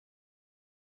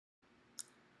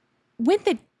When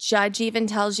the judge even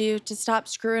tells you to stop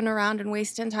screwing around and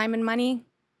wasting time and money,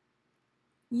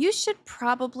 you should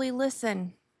probably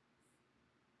listen.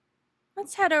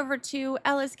 Let's head over to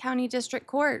Ellis County District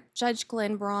Court, Judge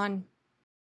Glenn Braun.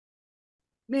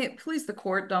 May it please the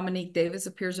court, Dominique Davis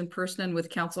appears in person and with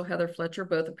counsel Heather Fletcher,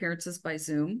 both appearances by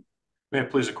Zoom. May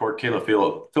it please the court, Kayla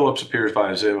Phillips appears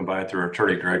via Zoom and by through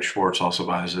attorney Greg Schwartz, also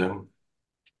via Zoom.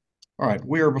 All right,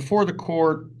 we are before the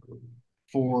court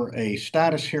for a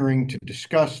status hearing to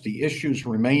discuss the issues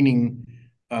remaining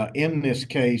in this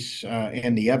case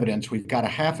and the evidence. We've got a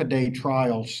half-a-day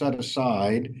trial set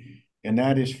aside, and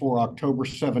that is for October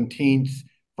 17th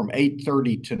from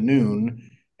 8:30 to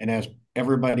noon. And as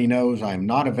everybody knows, I'm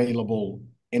not available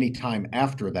anytime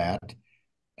after that.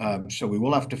 So we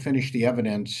will have to finish the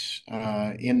evidence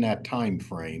in that time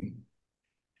frame.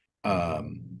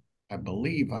 I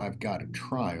believe I've got a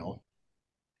trial.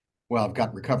 Well, I've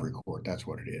got recovery court. That's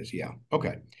what it is. Yeah.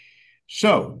 Okay.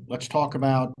 So let's talk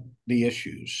about the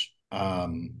issues.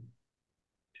 In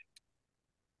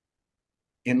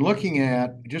looking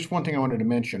at, just one thing I wanted to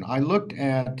mention, I looked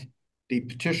at the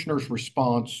petitioner's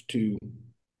response to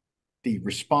the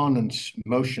respondent's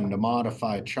motion to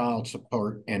modify child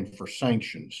support and for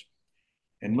sanctions.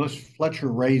 And Ms.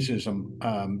 Fletcher raises some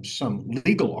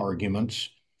legal arguments,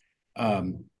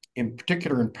 in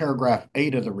particular in paragraph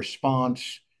 8 of the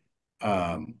response,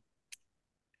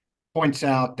 points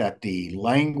out that the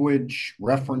language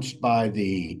referenced by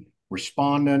the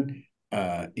respondent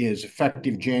is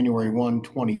effective January 1,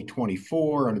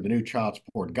 2024 under the new child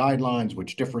support guidelines,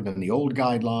 which differ than the old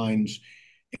guidelines,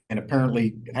 and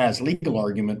apparently has legal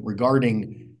argument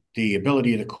regarding the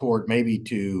ability of the court maybe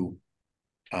to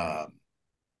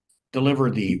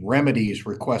deliver the remedies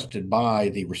requested by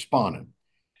the respondent.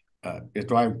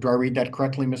 Do I read that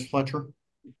correctly, Ms. Fletcher?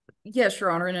 Yes, Your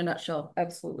Honor, in a nutshell,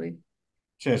 absolutely.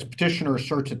 Says petitioner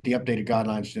asserts that the updated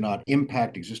guidelines do not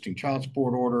impact existing child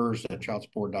support orders, that child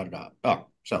support, Oh,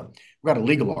 so we've got a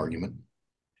legal argument,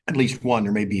 at least one,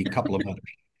 there may be a couple of others.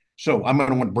 So I'm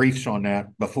going to want briefs on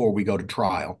that before we go to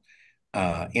trial.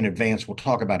 In advance, we'll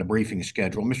talk about a briefing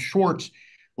schedule. Mr. Schwartz,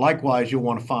 likewise, you'll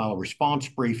want to file a response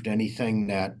brief to anything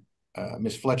that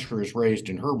Ms. Fletcher has raised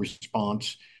in her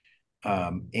response.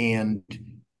 And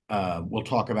we'll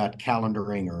talk about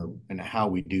calendaring and how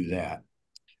we do that.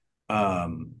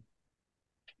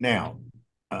 Now,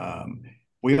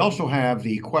 we also have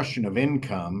the question of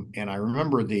income, and I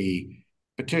remember the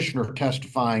petitioner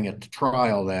testifying at the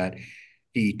trial that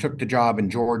he took the job in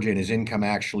Georgia and his income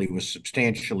actually was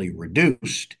substantially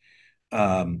reduced,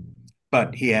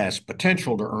 but he has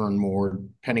potential to earn more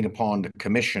depending upon the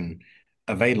commission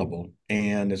available.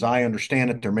 And as I understand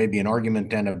it, there may be an argument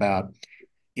then about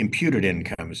imputed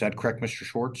income. Is that correct, Mr.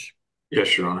 Schwartz?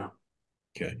 Yes, Your Honor.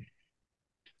 Okay.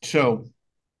 So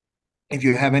if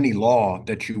you have any law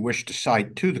that you wish to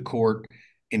cite to the court,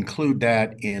 include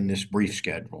that in this brief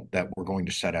schedule that we're going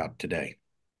to set out today.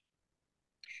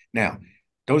 Now,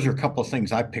 those are a couple of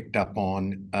things I picked up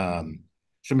on.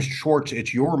 So, Mr. Schwartz,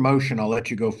 it's your motion. I'll let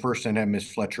you go first and have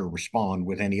Ms. Fletcher respond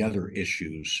with any other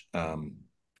issues.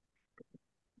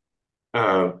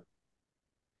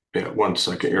 Yeah, 1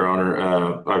 second, Your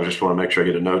Honor. I just want to make sure I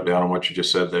get a note down on what you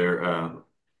just said there. I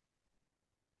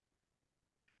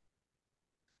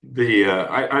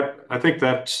think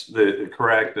that's the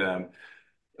correct.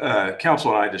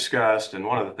 Counsel and I discussed, and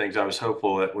one of the things I was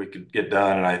hopeful that we could get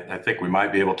done, and I think we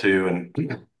might be able to, and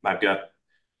I've got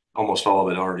almost all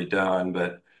of it already done,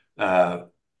 but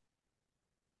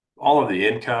all of the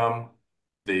income,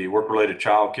 the work-related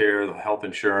child care, the health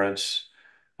insurance,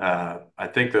 I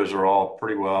think those are all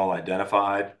pretty well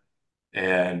identified.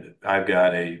 And I've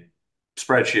got a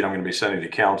spreadsheet I'm going to be sending to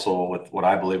counsel with what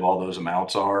I believe all those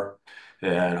amounts are.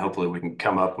 And hopefully we can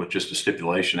come up with just a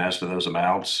stipulation as to those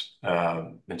amounts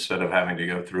instead of having to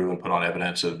go through and put on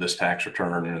evidence of this tax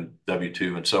return and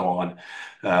W-2 and so on.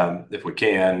 If we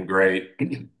can, great.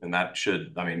 And that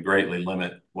should, greatly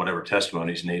limit whatever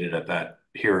testimony is needed at that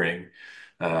hearing.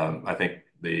 I think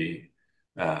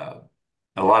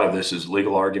a lot of this is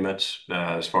legal arguments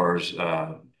as far as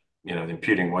the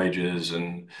imputing wages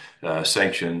and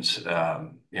sanctions.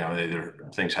 Either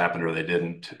things happened or they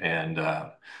didn't, and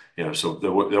so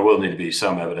there will need to be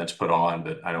some evidence put on,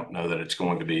 but I don't know that it's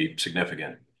going to be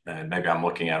significant. And maybe I'm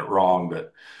looking at it wrong,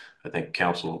 but I think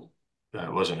counsel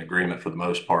was in agreement for the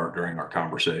most part during our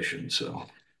conversation. So,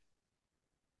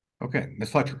 okay,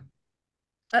 Ms. Fletcher.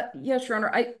 Yes, Your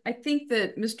Honor. I think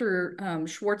that Mr.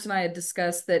 Schwartz and I had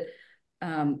discussed that.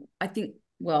 I think,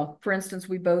 well, for instance,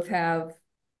 we both have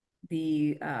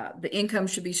the income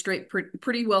should be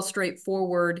pretty well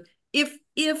straightforward,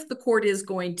 if the court is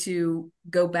going to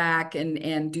go back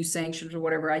and do sanctions or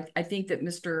whatever, I think that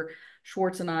Mr.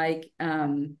 Schwartz and I,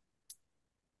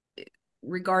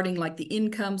 regarding like the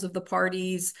incomes of the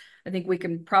parties, I think we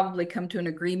can probably come to an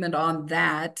agreement on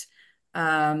that.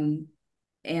 And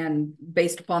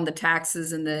based upon the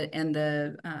taxes and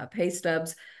the pay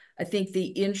stubs, I think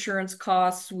the insurance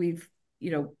costs, we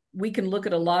can look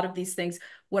at a lot of these things.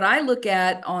 What I look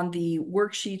at on the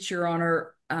worksheets, Your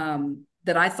Honor,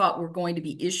 that I thought were going to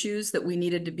be issues that we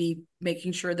needed to be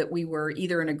making sure that we were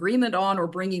either in agreement on or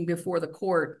bringing before the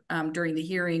court during the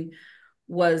hearing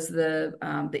was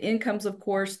the incomes, of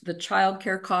course, the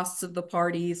childcare costs of the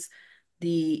parties,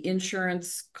 the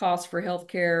insurance costs for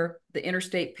healthcare, the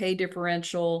interstate pay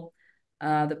differential,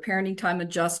 the parenting time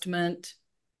adjustment,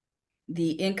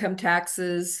 the income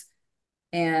taxes,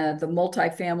 and the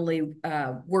multifamily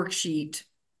worksheet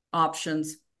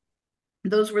options.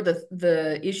 Those were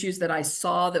the issues that I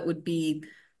saw that would be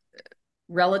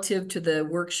relative to the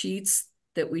worksheets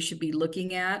that we should be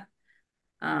looking at.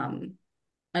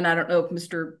 And I don't know if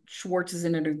Mr. Schwartz is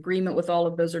in an agreement with all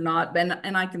of those or not,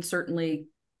 and I can certainly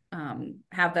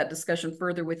have that discussion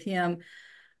further with him.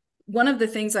 One of the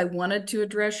things I wanted to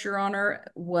address, Your Honor,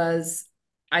 was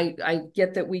I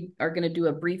get that we are going to do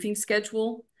a briefing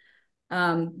schedule,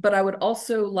 but I would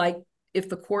also like if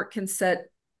the court can set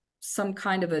some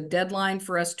kind of a deadline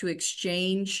for us to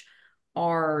exchange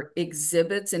our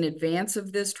exhibits in advance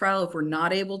of this trial if we're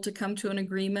not able to come to an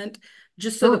agreement,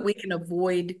 just so that we can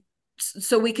avoid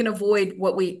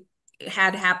what we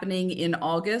had happening in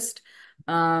August.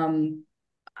 I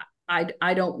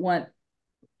don't want,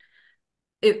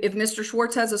 if Mr.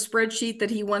 Schwartz has a spreadsheet that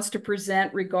he wants to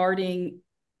present regarding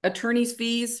attorney's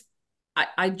fees,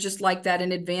 I just like that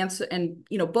in advance, and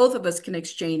both of us can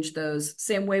exchange those.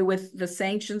 Same way with the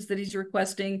sanctions that he's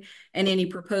requesting and any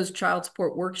proposed child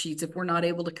support worksheets. If we're not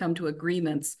able to come to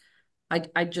agreements,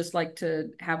 I'd just like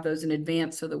to have those in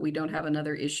advance so that we don't have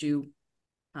another issue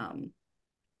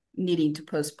needing to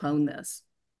postpone this.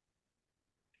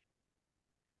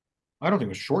 I don't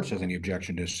think Mr. Schwartz has any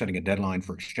objection to setting a deadline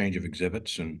for exchange of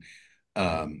exhibits, and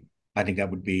I think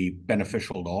that would be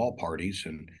beneficial to all parties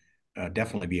and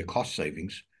definitely be a cost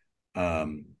savings.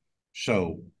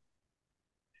 So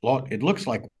it looks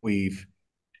like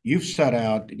you've set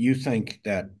out, you think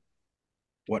that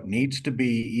what needs to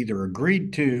be either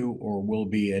agreed to or will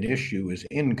be at issue is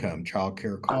income,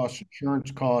 childcare costs,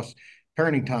 insurance costs,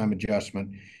 parenting time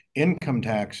adjustment, income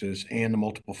taxes, and the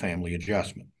multiple family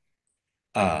adjustment.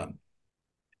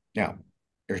 Now,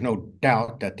 there's no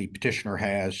doubt that the petitioner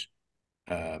has,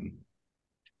 I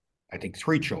think,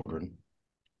 3 children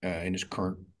in his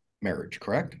current marriage,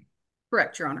 correct?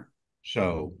 Correct, Your Honor.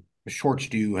 So, Ms. Schwartz,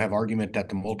 do you have argument that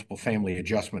the multiple family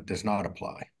adjustment does not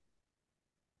apply?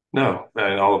 No,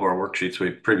 and all of our worksheets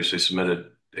we previously submitted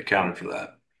accounted for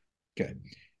that. Okay,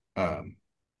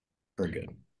 very good.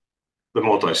 The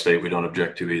multi-state we don't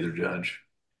object to either, Judge.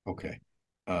 Okay.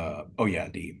 Oh yeah,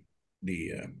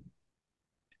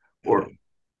 or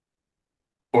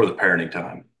the parenting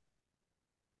time,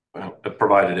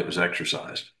 provided it was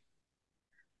exercised.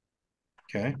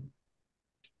 Okay.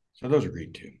 So those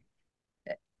agreed to.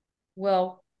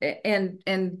 Well, and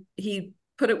he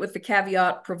put it with the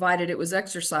caveat, provided it was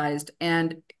exercised.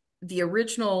 And the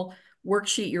original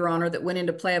worksheet, Your Honor, that went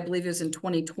into play, I believe it was in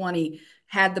 2020,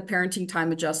 had the parenting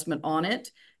time adjustment on it.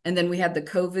 And then we had the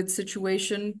COVID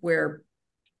situation where,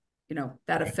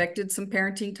 that affected some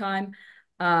parenting time.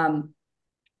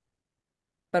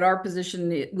 But our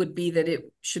position would be that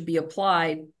it should be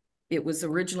applied. It was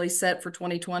originally set for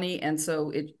 2020, and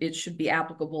so it should be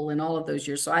applicable in all of those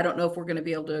years. So I don't know if we're going to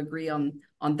be able to agree on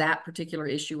that particular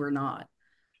issue or not.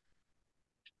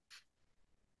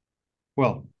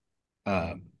 Well,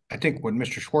 I think what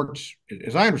Mr. Schwartz,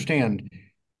 as I understand,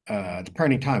 the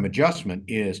parenting time adjustment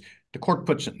is the court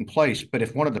puts it in place, but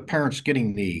if one of the parents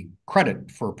getting the credit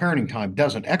for parenting time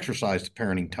doesn't exercise the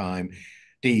parenting time,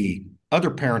 the other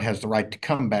parent has the right to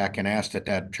come back and ask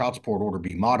that child support order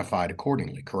be modified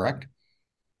accordingly, correct?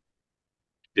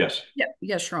 Yes. Yeah.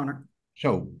 Yes, Your Honor.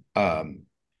 So now,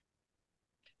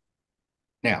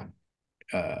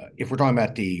 if we're talking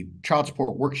about the child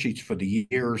support worksheets for the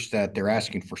years that they're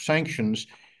asking for sanctions,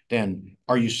 then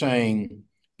are you saying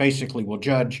basically, well,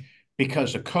 Judge,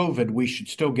 because of COVID, we should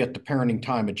still get the parenting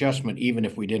time adjustment even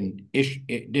if we didn't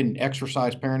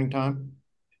exercise parenting time?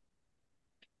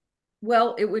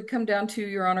 Well, it would come down to,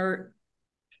 Your Honor,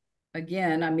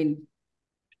 again, I mean.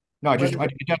 No, I don't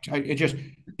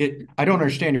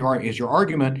understand your argument. Is your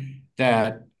argument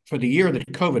that for the year that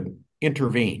COVID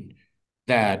intervened,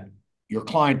 that your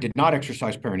client did not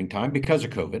exercise parenting time because of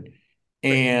COVID,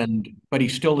 but he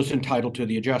still is entitled to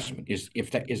the adjustment. Is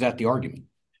that the argument?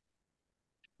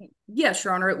 Yes,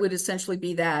 Your Honor, it would essentially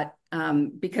be that,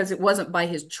 because it wasn't by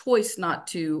his choice not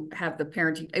to have the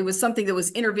parenting. It was something that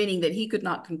was intervening that he could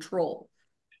not control,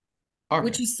 Okay.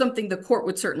 which is something the court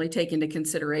would certainly take into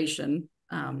consideration.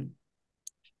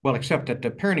 Well, except that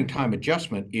the parenting time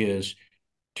adjustment is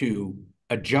to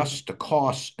adjust the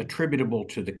costs attributable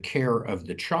to the care of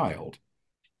the child.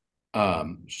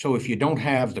 So if you don't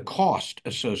have the cost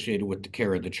associated with the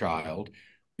care of the child,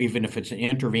 even if it's an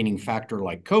intervening factor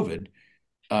like COVID,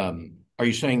 are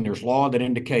you saying there's law that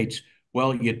indicates,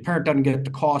 well, your parent doesn't get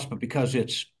the cost, but because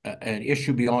it's an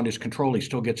issue beyond his control, he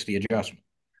still gets the adjustment?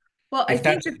 Well, I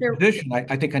think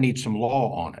I think I need some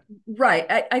law on it. Right.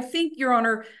 I think, Your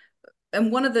Honor,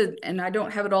 and I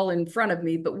don't have it all in front of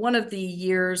me, but one of the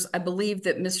years, I believe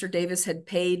that Mr. Davis had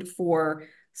paid for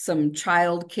some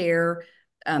child care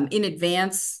in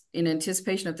advance in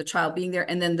anticipation of the child being there.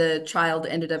 And then the child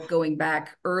ended up going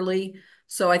back early.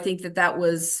 So I think that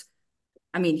was,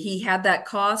 I mean, he had that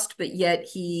cost, but yet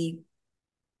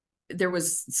there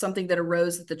was something that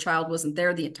arose that the child wasn't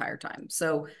there the entire time.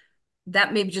 So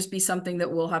that may just be something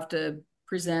that we'll have to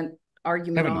present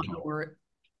argument on or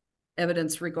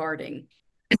evidence regarding.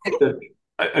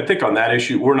 I think on that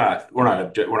issue, we're not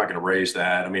going to raise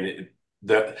that. I mean,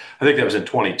 I think that was in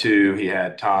 22. He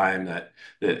had time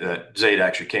that Zaid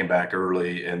actually came back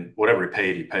early, and whatever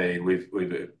he paid.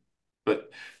 But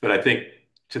I think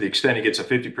to the extent he gets a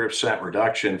 50%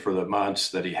 reduction for the months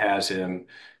that he has him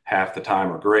half the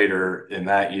time or greater. In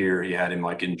that year, he had him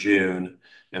like in June,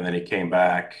 and then he came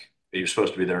back. He was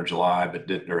supposed to be there in July, but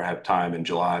didn't, or have time in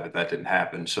July, but that didn't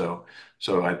happen. So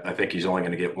I think he's only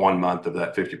going to get 1 month of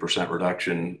that 50%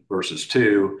 reduction versus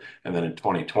 2. And then in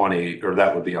 2020, or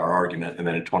that would be our argument. And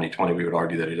then in 2020, we would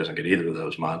argue that he doesn't get either of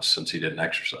those months since he didn't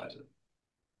exercise it.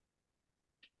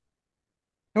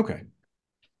 Okay.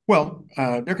 Well,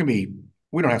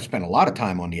 we don't have to spend a lot of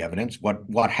time on the evidence.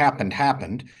 What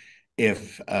happened.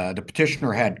 If the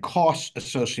petitioner had costs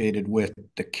associated with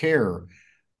the care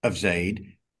of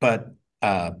Zaid, but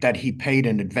that he paid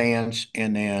in advance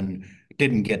and then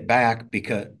didn't get back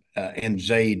because and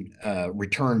Zaid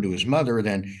returned to his mother,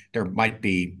 then there might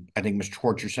be, I think Mr.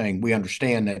 Schwartz, you're saying we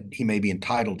understand that he may be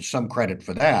entitled to some credit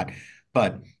for that,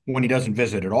 but when he doesn't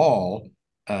visit at all,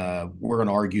 we're going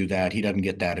to argue that he doesn't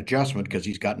get that adjustment because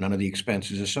he's got none of the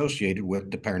expenses associated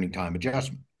with the parenting time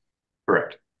adjustment.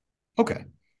 Correct. Okay.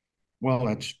 Well,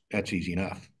 that's easy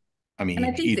enough. I mean, and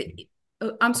I think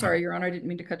I'm sorry, Your Honor, I didn't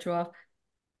mean to cut you off.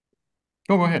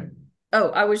 Oh, go ahead. Oh,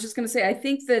 I was just going to say, I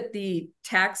think that the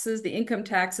income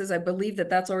taxes, I believe that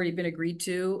that's already been agreed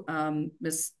to.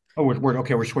 Oh,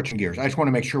 we're switching gears. I just want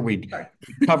to make sure we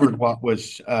covered what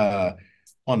was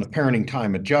on the parenting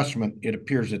time adjustment. It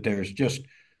appears that there's just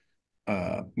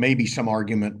maybe some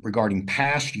argument regarding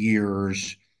past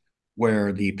years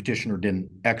where the petitioner didn't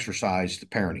exercise the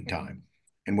parenting time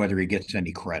and whether he gets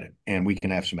any credit. And we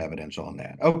can have some evidence on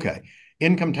that. Okay.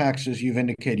 Income taxes, you've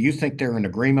indicated you think there's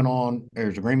agreement on it,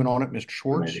 Mr.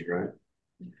 Schwartz? Maybe, right?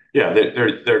 Yeah,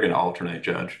 they're going to alternate,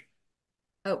 Judge.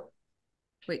 Oh,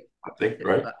 wait. I think,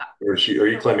 right? Or are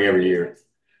you claiming every year?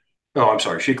 Oh, I'm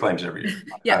sorry. She claims every year.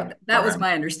 Yeah, that was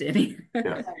my understanding.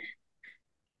 Yeah.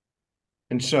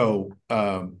 And so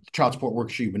the child support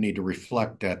worksheet would need to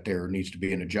reflect that there needs to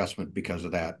be an adjustment because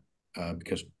of that,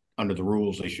 because under the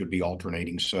rules, they should be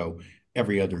alternating. So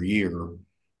every other year,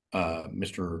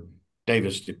 Mr.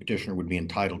 Davis, the petitioner, would be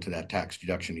entitled to that tax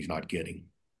deduction he's not getting.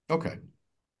 Okay.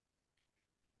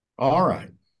 All right.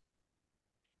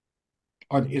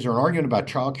 Is there an argument about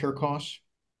child care costs?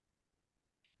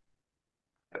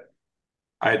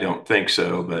 I don't think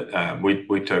so, but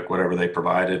we took whatever they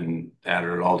provided and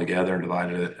added it all together and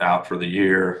divided it out for the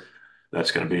year.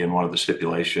 That's going to be in one of the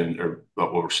stipulation, or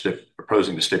what we're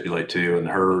proposing to stipulate to, and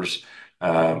hers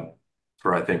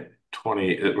for, I think,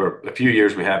 20 or a few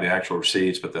years we have the actual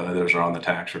receipts, but the others are on the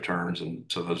tax returns, and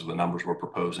so those are the numbers we're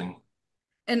proposing.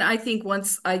 And I think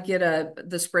once I get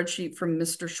the spreadsheet from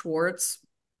Mr. Schwartz,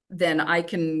 then I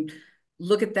can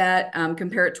look at that,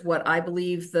 compare it to what I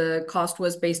believe the cost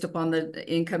was based upon the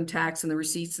income tax and the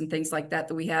receipts and things like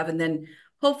that we have, and then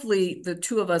hopefully the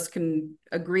two of us can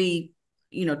agree,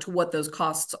 to what those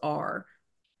costs are.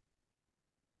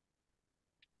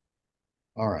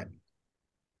 All right.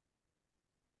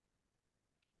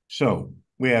 So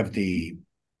we have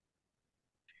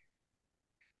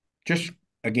just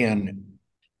again,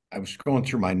 I was going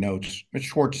through my notes. Mr.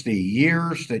 Schwartz, the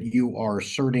years that you are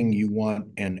asserting you want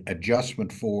an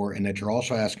adjustment for and that you're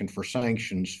also asking for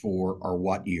sanctions for are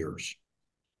what years?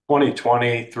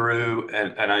 2020 through,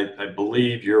 and I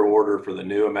believe your order for the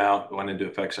new amount went into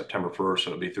effect September 1st, so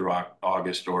it'd be through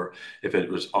August, or if it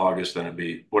was August, then it'd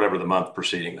be whatever the month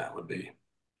preceding that would be.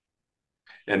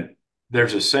 And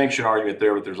there's a sanction argument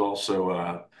there, but there's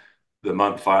also the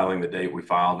month filing, the date we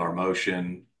filed our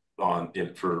motion on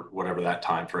it for whatever that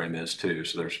time frame is too.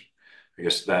 So there's, I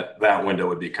guess that window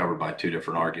would be covered by two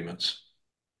different arguments.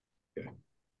 Okay.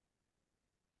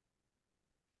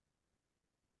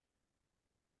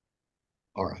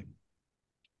 All right.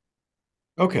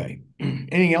 Okay.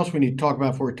 Anything else we need to talk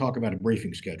about before we talk about a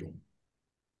briefing schedule?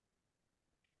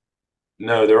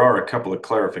 No, there are a couple of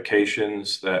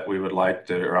clarifications that we would like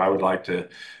to, or I would like to.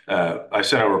 I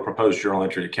sent over a proposed journal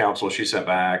entry to council. She sent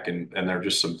back, and there are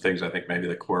just some things I think maybe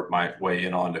the court might weigh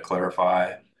in on to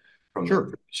clarify from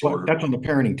Sure. Well, that's on the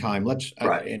parenting time. Let's,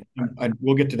 right. And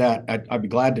we'll get to that. I'd be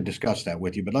glad to discuss that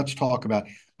with you, but let's talk about,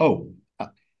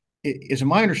 is it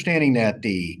my understanding that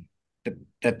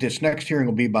that this next hearing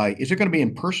will be is it going to be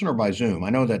in person or by Zoom? I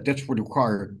know that this would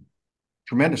require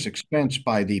tremendous expense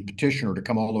by the petitioner to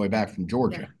come all the way back from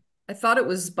Georgia. Yeah. I thought it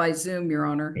was by Zoom, Your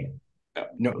Honor.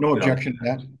 No objection to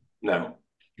that? No.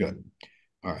 Good.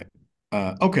 All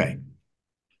right. Okay.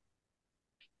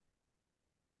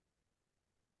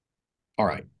 All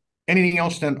right. Anything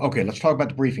else then? Okay, let's talk about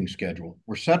the briefing schedule.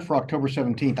 We're set for October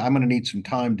 17th. I'm going to need some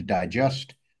time to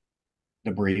digest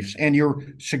the briefs and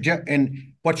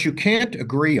and what you can't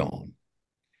agree on,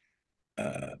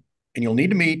 and you'll need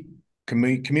to meet,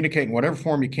 communicate in whatever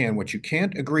form you can. What you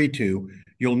can't agree to,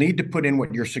 you'll need to put in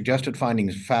what your suggested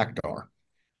findings of fact are,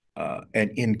 and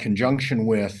in conjunction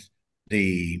with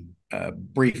the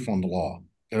brief on the law.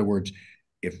 In other words,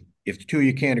 if the two of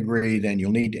you can't agree, then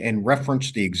you'll need to and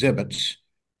reference the exhibits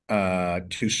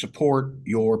to support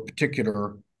your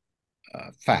particular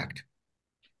fact.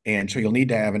 And so you'll need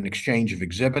to have an exchange of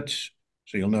exhibits.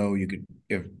 So you'll know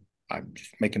if I'm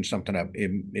just making something up,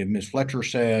 if Ms. Fletcher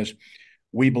says,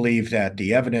 we believe that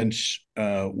the evidence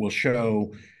will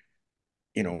show,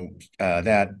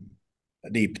 that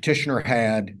the petitioner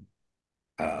had,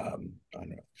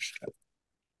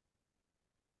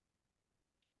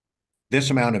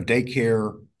 this amount of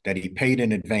daycare that he paid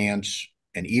in advance,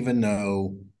 and even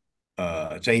though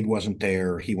Zaid wasn't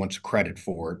there, he wants credit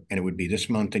for it, and it would be this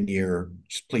month and year.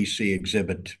 Please see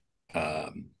exhibit.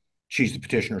 She's the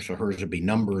petitioner, so hers would be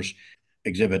numbers.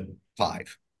 Exhibit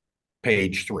 5,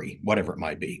 page 3, whatever it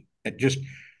might be.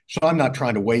 So I'm not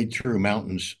trying to wade through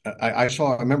mountains. I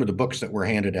remember the books that were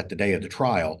handed at the day of the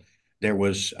trial. There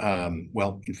was,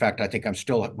 well, in fact, I think I'm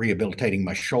still rehabilitating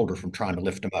my shoulder from trying to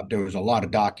lift them up. There was a lot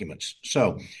of documents.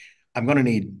 So I'm going to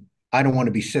need, I don't want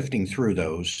to be sifting through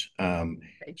those.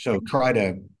 So try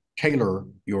to tailor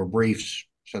your briefs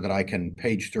so that I can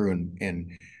page through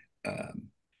and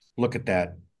look at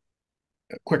that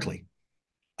quickly.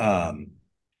 So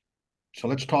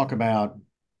let's talk about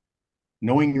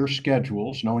knowing your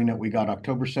schedules, knowing that we got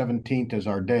October 17th as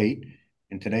our date,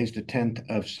 and today's the 10th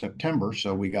of September,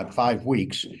 so we got 5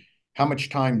 weeks. How much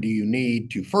time do you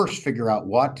need to first figure out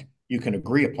what you can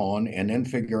agree upon and then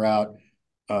figure out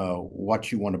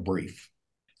what you want to brief?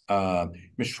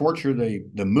 Ms. Schwartz, you're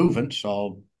the movement, so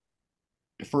I'll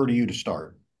defer to you to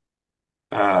start.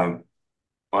 Well,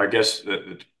 I guess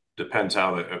it depends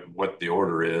what the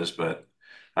order is, but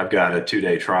I've got a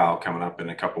 2-day trial coming up in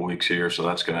a couple of weeks here, so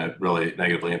that's going to really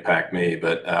negatively impact me.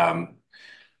 But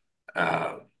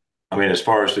I mean, as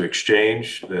far as to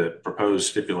exchange the proposed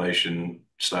stipulation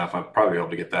stuff, I'll probably be able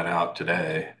to get that out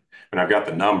today. And I've got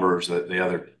the numbers.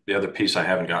 The other piece I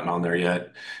haven't gotten on there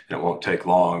yet, and it won't take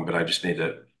long. But I just need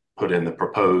to put in the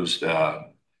proposed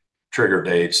trigger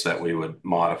dates that we would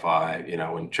modify.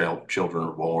 When children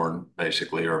are born,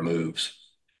 basically, or moves.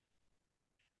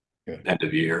 Good. End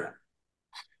of year.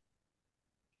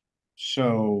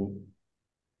 So,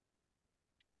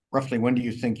 roughly, when do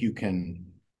you think you can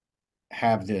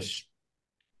have this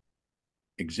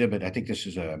exhibit? I think this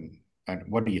is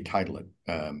what do you title it?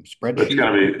 Spreadsheet?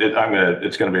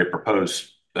 It's going to be a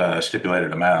proposed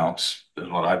stipulated amounts is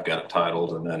what I've got it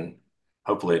titled, and then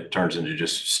hopefully it turns into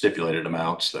just stipulated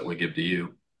amounts that we give to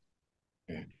you.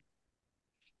 Okay.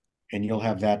 And you'll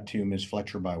have that to Ms.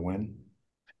 Fletcher by when?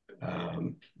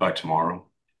 By tomorrow.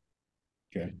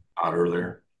 Okay. Not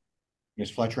earlier.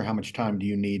 Ms. Fletcher, how much time do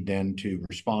you need then to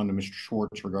respond to Mr.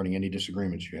 Schwartz regarding any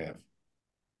disagreements you have?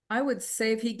 I would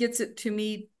say if he gets it to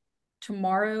me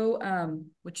tomorrow,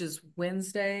 which is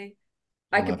Wednesday,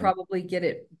 11. I could probably get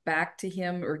it back to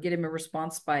him or get him a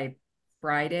response by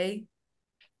Friday.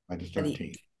 By the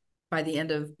 13th. By the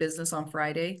end of business on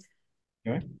Friday.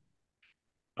 Okay.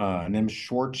 And then Ms.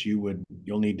 Schwartz, you'll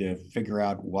need to figure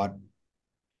out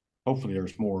hopefully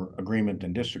there's more agreement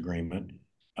than disagreement.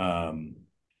 I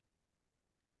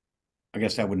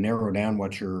guess that would narrow down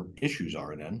what your issues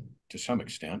are then, to some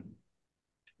extent,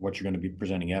 what you're going to be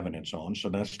presenting evidence on. So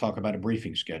let's talk about a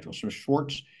briefing schedule. So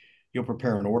Schwartz, you'll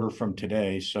prepare an order from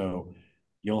today. So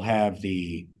you'll have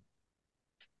the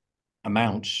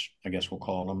amounts, I guess we'll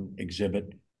call them,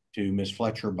 exhibit to Ms.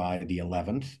 Fletcher by the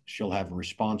 11th. She'll have a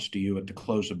response to you at the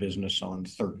close of business on the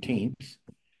 13th.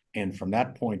 And from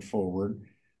that point forward,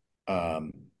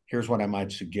 here's what I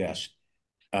might suggest.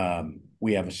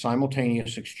 We have a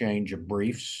simultaneous exchange of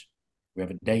briefs. We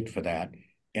have a date for that.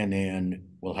 And then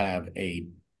we'll have a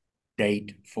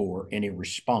date for any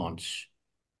response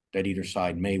that either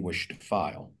side may wish to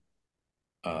file.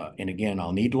 And again,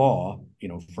 I'll need law. You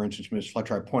know, for instance, Ms.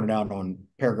 Fletcher, I pointed out on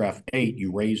paragraph 8,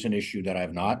 you raise an issue that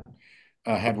I've not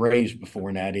had raised before,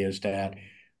 and that is that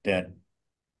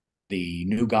the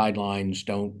new guidelines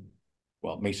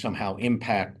may somehow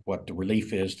impact what the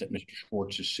relief is that Mr.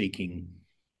 Schwartz is seeking.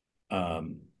 So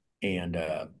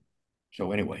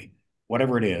anyway,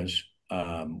 whatever it is,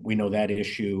 we know that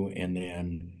issue, and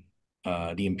then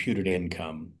the imputed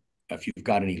income. If you've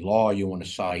got any law you want to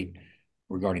cite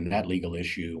regarding that legal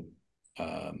issue,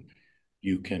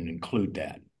 you can include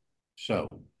that. So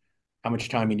how much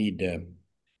time you need to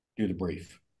do the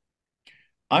brief?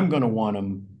 I'm going to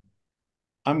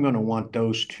want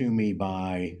those to me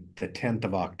by the 10th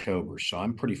of October. So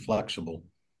I'm pretty flexible.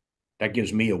 That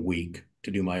gives me a week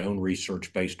to do my own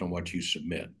research based on what you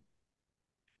submit.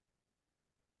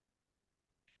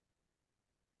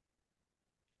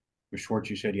 Mr. Schwartz,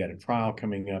 you said you had a trial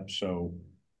coming up, so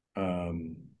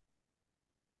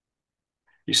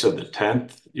you said the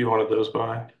 10th you wanted those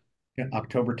by? Yeah,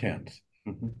 October 10th.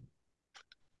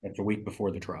 That's a week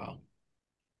before the trial.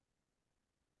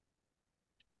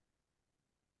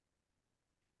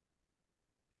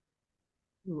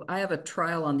 Ooh, I have a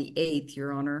trial on the 8th,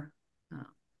 Your Honor.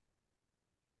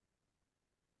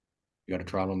 You got a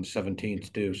trial on the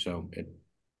 17th too, so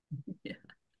Yeah.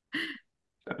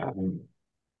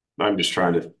 I'm just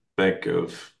trying to think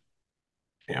of,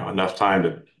 enough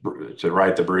time to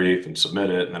write the brief and submit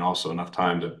it, and then also enough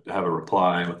time to have a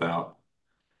reply without.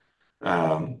 It's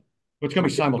going to be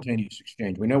simultaneous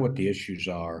exchange. We know what the issues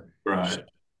are. Right. So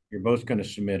you're both going to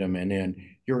submit them, and then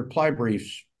your reply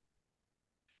briefs.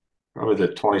 Probably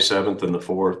the 27th and the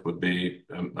 4th would be,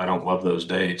 I don't love those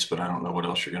dates, but I don't know what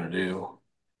else you're going to do.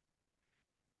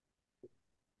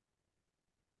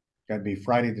 Got to be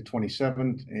Friday the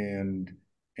 27th, and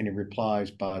any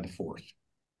replies by the 4th.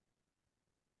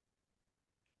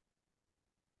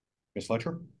 Ms.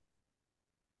 Fletcher?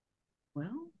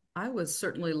 Well, I was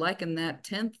certainly liking that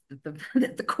 10th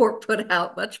that the court put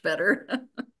out much better.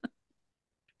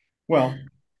 Well,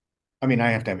 I mean,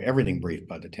 I have to have everything briefed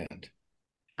by the 10th.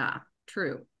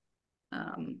 True.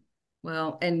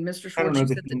 Well, and Mr. Schwartz, I don't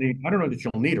know that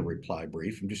you'll need a reply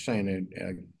brief. I'm just saying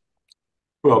that.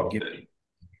 Well,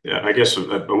 yeah, I guess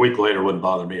a week later wouldn't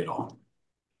bother me at all.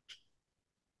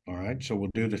 All right, so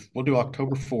we'll do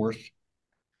October 4th,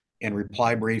 and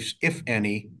reply briefs, if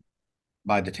any,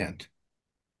 by the 10th.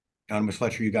 Ms.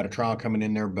 Fletcher, you got a trial coming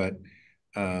in there, but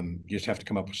you just have to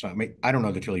come up with something. I don't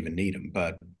know that you'll even need them,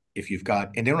 but if you've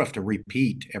got, and they don't have to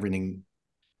repeat everything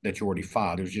that you already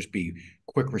filed. There'll just be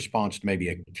quick response to maybe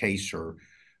a case or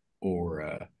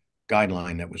a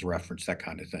guideline that was referenced, that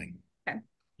kind of thing. Okay.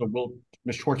 So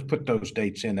Ms. Schwartz, put those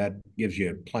dates in. That gives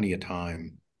you plenty of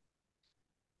time,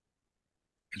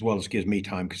 as well as gives me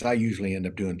time, because I usually end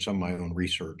up doing some of my own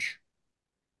research.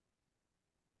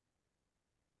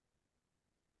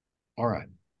 All right.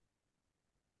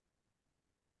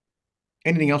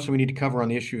 Anything else that we need to cover on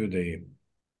the issue of the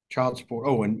child support?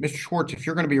 Oh, and Mr. Schwartz, if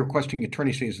you're going to be requesting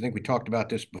attorney fees, I think we talked about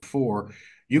this before,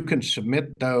 you can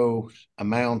submit those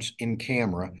amounts in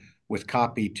camera with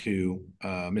copy to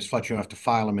Ms. Fletcher. You have to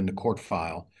file them in the court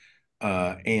file.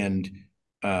 And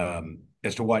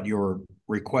as to what your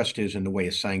request is in the way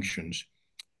of sanctions.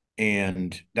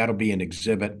 And that'll be an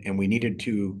exhibit. And we needed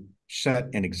to set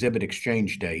an exhibit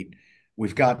exchange date.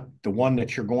 We've got the one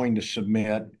that you're going to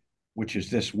submit, which is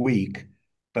this week.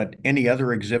 But any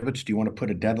other exhibits, do you want to put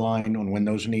a deadline on when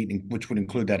those need, which would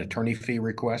include that attorney fee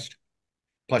request?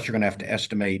 Plus, you're going to have to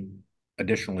estimate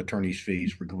additional attorney's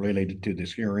fees related to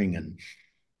this hearing and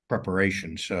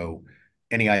preparation. So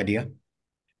any idea?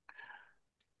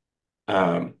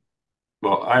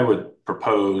 Well, I would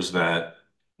propose that,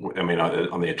 I mean,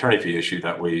 on the attorney fee issue,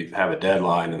 that we have a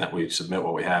deadline and that we submit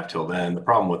what we have till then. The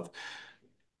problem with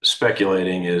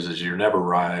speculating is you're never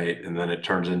right, and then it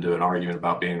turns into an argument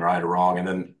about being right or wrong. And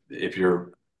then if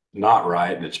you're not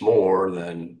right and it's more,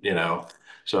 then,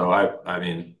 so I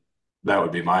mean, that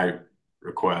would be my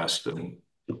request. And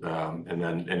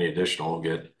then any additional will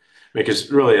get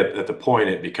Because really at the point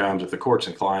it becomes, if the court's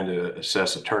inclined to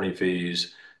assess attorney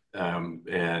fees,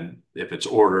 and if it's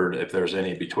ordered, if there's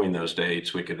any between those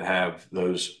dates, we could have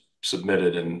those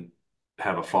submitted and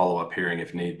have a follow-up hearing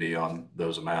if need be on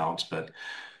those amounts. But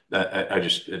that,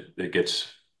 it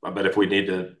gets, but if we need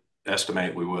to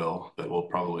estimate, we will, but we'll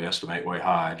probably estimate way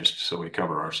high just so we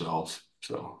cover ourselves.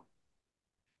 So.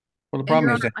 Well, the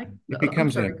problem is Honor, that it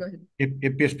becomes sorry, go ahead.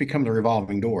 it just becomes a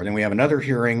revolving door. Then we have another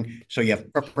hearing, so you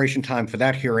have preparation time for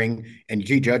that hearing. And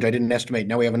gee, Judge, I didn't estimate.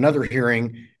 Now we have another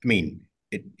hearing. I mean,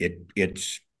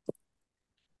 it's.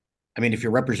 I mean, if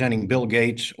you're representing Bill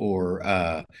Gates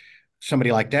or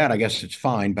somebody like that, I guess it's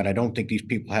fine. But I don't think these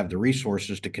people have the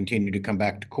resources to continue to come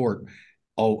back to court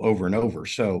all over and over.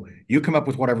 So you come up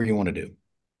with whatever you want to do,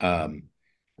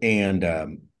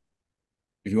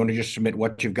 if you want to just submit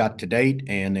what you've got to date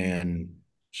and then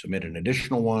submit an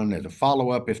additional one as a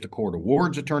follow-up, if the court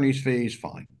awards attorney's fees,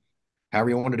 fine.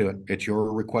 However you want to do it, it's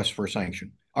your request for a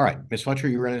sanction. All right, Ms. Fletcher,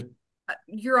 you ready?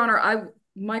 Your Honor,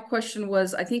 my question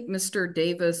was, I think Mr.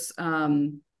 Davis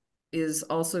is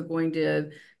also going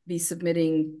to be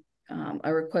submitting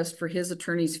a request for his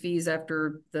attorney's fees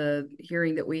after the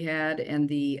hearing that we had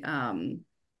and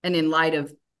in light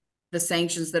of the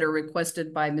sanctions that are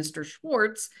requested by Mr.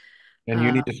 Schwartz. And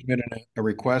you need to submit a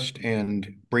request and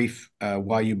brief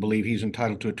why you believe he's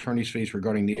entitled to attorney's fees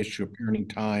regarding the issue of parenting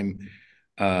time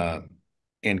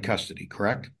and custody,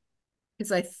 correct?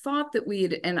 Because I thought that we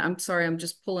had, and I'm sorry, I'm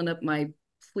just pulling up my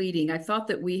pleading. I thought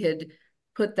that we had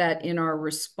put that in our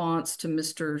response to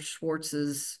Mr.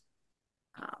 Schwartz's,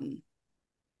 in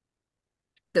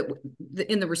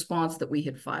the response that we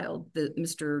had filed, that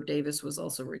Mr. Davis was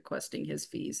also requesting his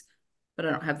fees, but I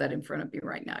don't have that in front of me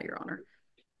right now, Your Honor.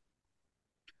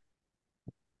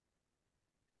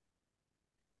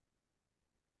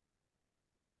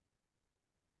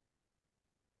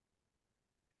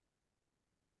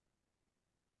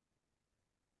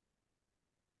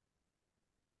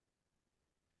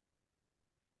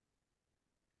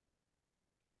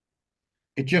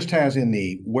 It just has in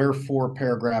the wherefore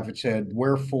paragraph, it said,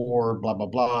 wherefore, blah, blah,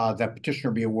 blah, that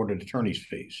petitioner be awarded attorney's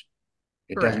fees.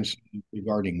 It Correct. doesn't say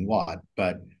regarding what,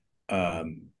 but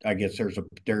I guess there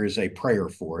is a prayer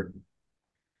for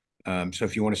it. So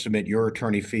if you want to submit your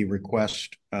attorney fee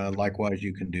request, likewise,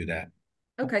 you can do that.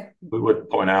 Okay. We would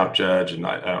point out, Judge, and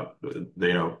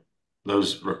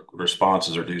those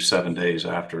responses are due 7 days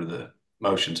after the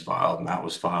motion's filed, and that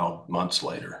was filed months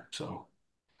later. So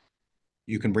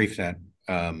you can brief that.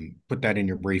 Put that in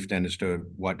your brief then as to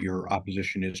what your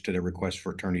opposition is to the request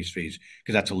for attorney's fees,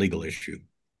 because that's a legal issue.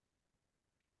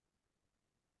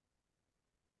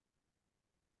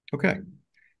 Okay.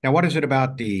 Now, what is it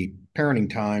about the parenting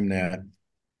time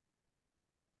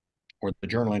or the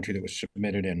journal entry that was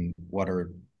submitted, and what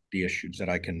are the issues that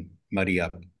I can muddy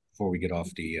up before we get off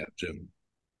the Zoom?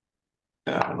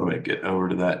 let me get over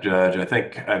to that, Judge. I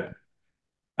think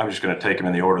I'm just going to take them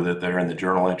in the order that they're in the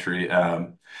journal entry.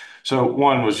 So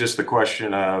one was just the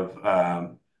question of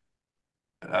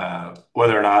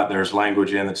whether or not there's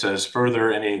language in that says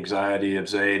further any anxiety of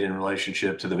Zaid in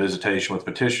relationship to the visitation with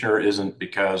petitioner isn't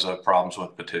because of problems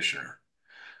with petitioner.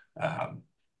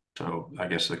 So I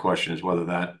guess the question is whether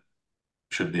that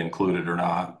should be included or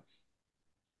not.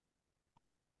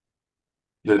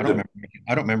 I don't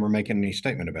remember making any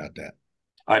statement about that.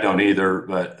 I don't either,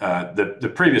 but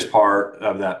the previous part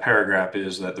of that paragraph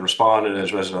is that the respondent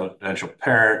as residential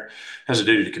parent has a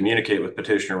duty to communicate with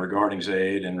petitioner regarding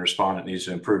Zaid, and respondent needs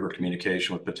to improve her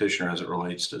communication with petitioner as it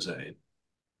relates to Zaid.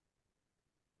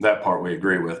 That part we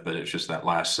agree with, but it's just that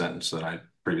last sentence that I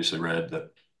previously read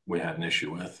that we had an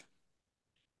issue with.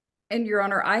 And Your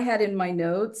Honor, I had in my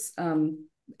notes, and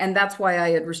that's why I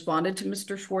had responded to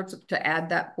Mr. Schwartz to add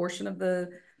that portion of the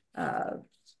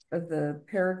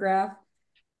paragraph.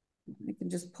 I can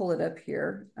just pull it up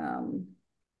here.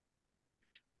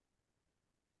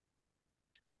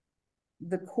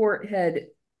 The court had,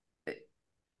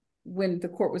 when the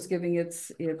court was giving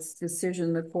its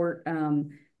decision, the court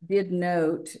did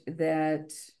note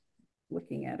that,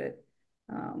 looking at it,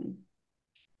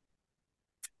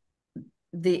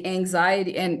 the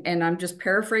anxiety, and I'm just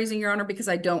paraphrasing, Your Honor, because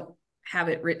I don't have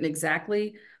it written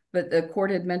exactly, but the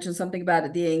court had mentioned something about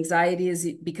it. The anxiety is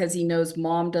because he knows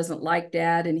mom doesn't like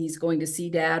dad and he's going to see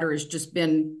dad or has just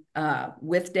been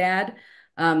with dad.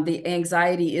 The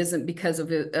anxiety isn't because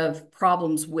of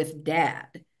problems with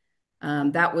dad.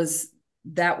 That was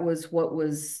what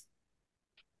was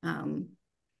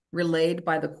relayed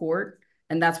by the court.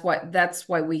 And that's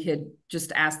why we had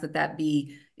just asked that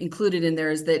be included in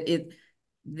there, is that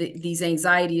these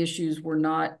anxiety issues were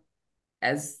not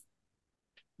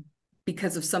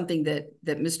because of something that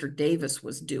Mr. Davis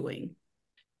was doing.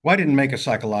 Well, I didn't make a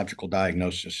psychological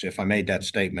diagnosis. If I made that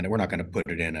statement, we're not going to put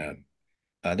it in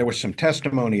a, there was some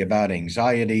testimony about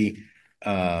anxiety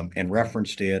and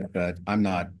referenced it, but I'm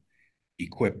not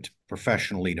equipped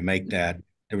professionally to make that.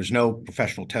 There was no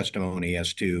professional testimony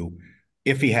as to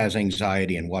if he has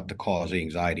anxiety and what the cause of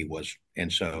anxiety was. And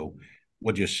so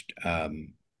we'll just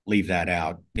leave that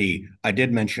out. I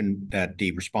did mention that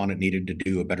the respondent needed to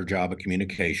do a better job of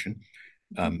communication,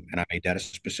 and I made that a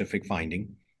specific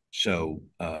finding. So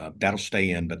that'll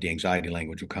stay in, but the anxiety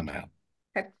language will come out.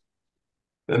 Okay.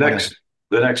 The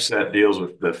next set deals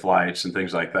with the flights and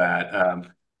things like that.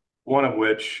 One of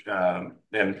which,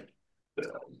 and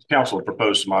council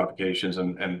proposed some modifications,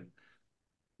 and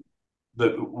the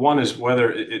one is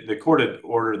whether the court had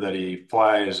ordered that he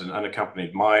fly as an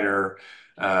unaccompanied minor.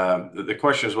 The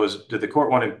question was, did the court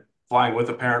want him flying with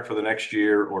a parent for the next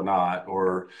year or not?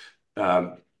 Or,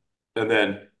 and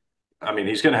then, I mean,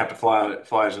 he's going to have to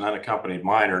fly as an unaccompanied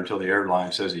minor until the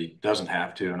airline says he doesn't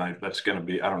have to. And that's going to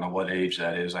be, I don't know what age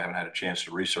that is. I haven't had a chance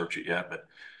to research it yet, but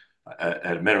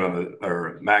at a minimum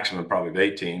or maximum probably of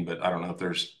 18, but I don't know if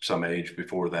there's some age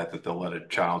before that they'll let a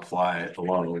child fly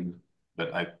alone.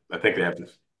 But I think they have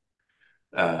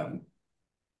to,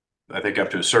 I think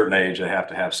up to a certain age, they have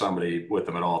to have somebody with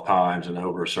them at all times, and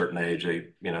over a certain age,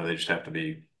 they just have to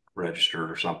be registered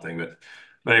or something.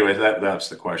 But anyway, that's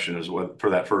the question, is what for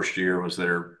that first year, was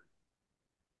there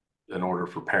an order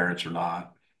for parents or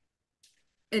not?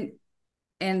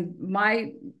 And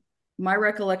my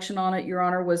recollection on it, Your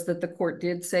Honor, was that the court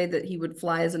did say that he would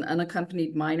fly as an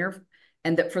unaccompanied minor,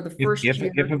 and that for the first year,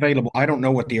 if available. I don't know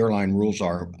what the airline rules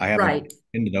are. I haven't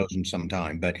been into those in some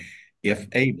time, but if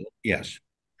able, yes.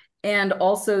 And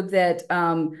also that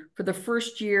for the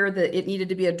first year that it needed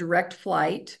to be a direct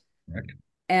flight. Correct.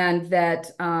 And that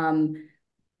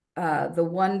the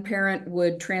one parent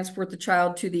would transport the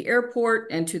child to the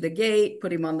airport and to the gate,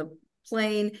 put him on the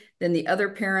plane. Then the other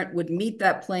parent would meet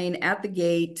that plane at the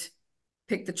gate,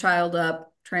 pick the child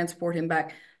up, transport him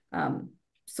back.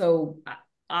 So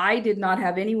I did not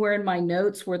have anywhere in my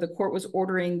notes where the court was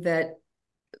ordering that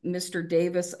Mr.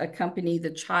 Davis accompany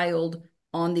the child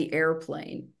on the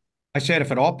airplane. I said,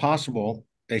 if at all possible,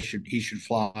 he should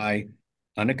fly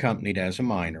unaccompanied as a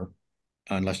minor,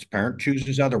 unless the parent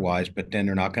chooses otherwise, but then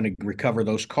they're not going to recover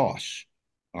those costs.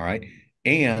 All right.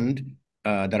 And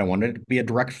that I wanted it to be a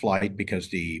direct flight because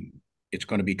it's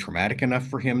going to be traumatic enough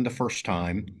for him the first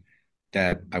time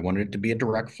that I wanted it to be a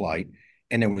direct flight.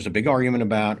 And there was a big argument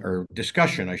about, or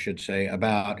discussion, I should say,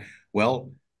 about,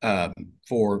 well,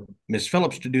 for Ms.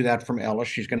 Phillips to do that from Ellis,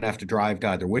 she's going to have to drive to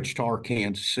either Wichita or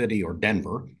Kansas City or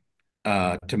Denver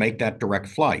to make that direct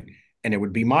flight. And it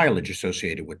would be mileage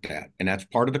associated with that. And that's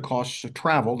part of the costs of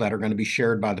travel that are going to be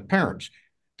shared by the parents.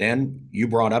 Then you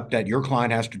brought up that your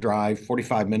client has to drive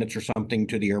 45 minutes or something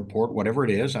to the airport, whatever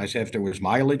it is. I said, if there was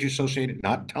mileage associated,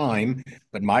 not time,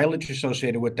 but mileage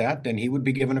associated with that, then he would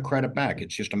be given a credit back.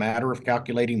 It's just a matter of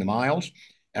calculating the miles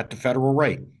at the federal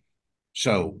rate.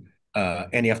 So,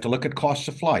 and you have to look at costs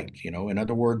of flight. In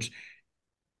other words,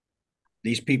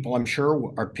 these people, I'm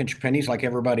sure, are pinch pennies like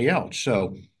everybody else.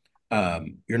 So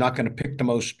you're not going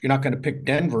to pick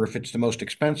Denver if it's the most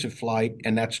expensive flight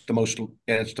and it's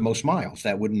the most miles.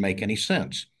 That wouldn't make any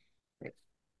sense.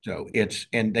 So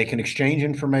and they can exchange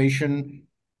information.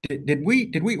 Did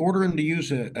we order them to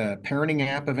use a parenting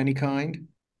app of any kind?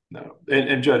 No.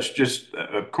 And Judge, just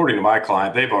according to my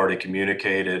client, they've already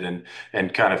communicated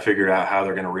and kind of figured out how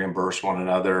they're going to reimburse one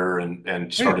another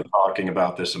and started talking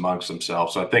about this amongst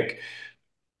themselves. So I think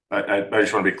I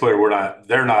just want to be clear,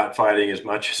 they're not fighting as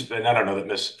much as, and I don't know that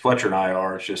Ms. Fletcher and I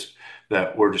are. It's just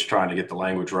that we're just trying to get the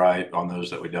language right on those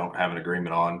that we don't have an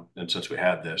agreement on. And since we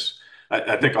had this,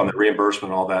 I think on the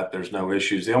reimbursement, all that, there's no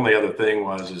issues. The only other thing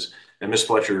and Ms.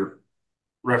 Fletcher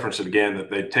referenced it again, that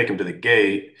they take him to the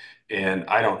gate, and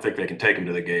I don't think they can take him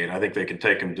to the gate. I think they can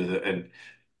take him to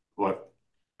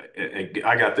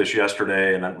I got this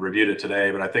yesterday and I reviewed it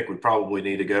today, but I think we probably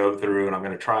need to go through, and I'm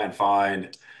going to try and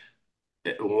find,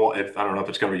 I don't know if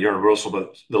it's going to be universal,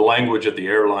 but the language that the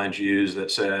airlines use that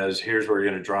says, here's where you're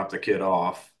going to drop the kid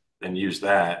off, and use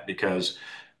that, because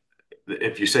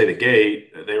if you say the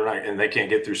gate, they're not, and they can't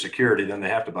get through security, then they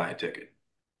have to buy a ticket.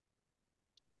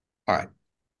 All right.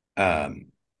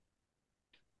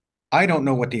 I don't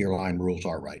know what the airline rules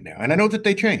are right now, and I know that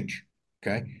they change.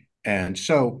 Okay. And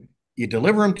so you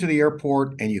deliver them to the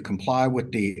airport and you comply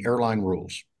with the airline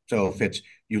rules. So if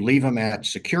you leave them at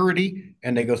security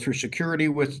and they go through security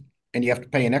and you have to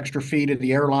pay an extra fee to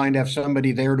the airline to have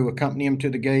somebody there to accompany them to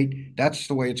the gate, that's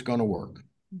the way it's going to work.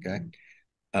 Okay.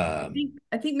 I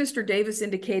think Mr. Davis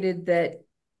indicated that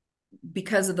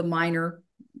because of the minor,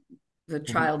 the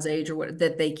child's age or what,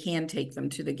 that they can take them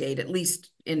to the gate, at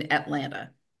least in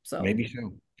Atlanta. So Maybe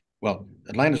so. Well,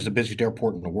 Atlanta's the busiest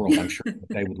airport in the world. I'm sure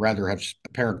they would rather have a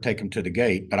parent take them to the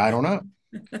gate, but I don't know.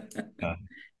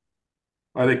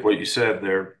 I think what you said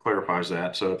there clarifies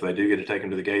that. So if they do get to take them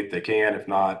to the gate, they can. If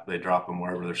not, they drop them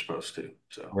wherever they're supposed to.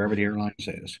 So Wherever the airline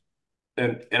says.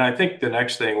 And I think the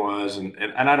next thing was, and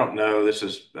I don't know, this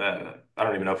is I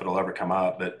don't even know if it'll ever come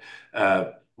up, but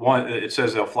one, it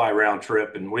says they'll fly round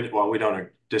trip, and while we don't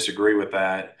disagree with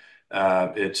that,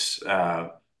 it's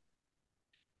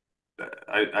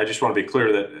I just want to be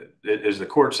clear that is the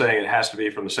court saying it has to be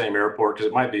from the same airport, because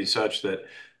it might be such that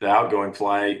the outgoing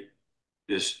flight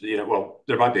is, well,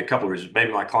 there might be a couple of reasons.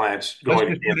 Maybe my client's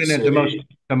going to Kansas City.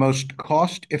 The most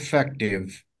cost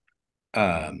effective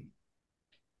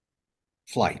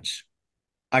flights.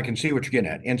 I can see what you're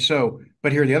getting at. And so,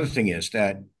 but here the other thing is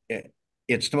that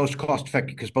it's the most cost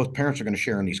effective because both parents are going to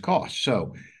share in these costs.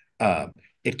 So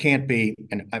it can't be,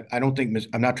 and I don't think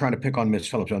I'm not trying to pick on Ms.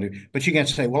 Phillips, but you can't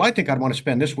say, well, I think I'd want to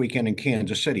spend this weekend in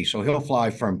Kansas City. So he'll fly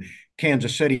from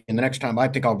Kansas City, and the next time I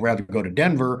think I'll rather go to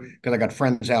Denver because I got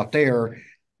friends out there.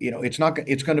 It's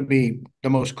going to be the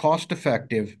most cost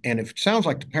effective. And if it sounds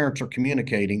like the parents are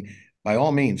communicating, by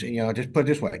all means, just put it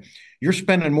this way, you're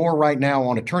spending more right now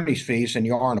on attorney's fees than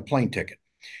you are on a plane ticket.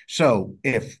 So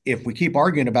if we keep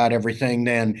arguing about everything,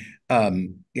 then, the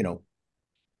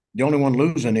only one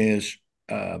losing is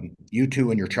you two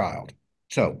and your child.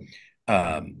 So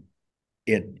I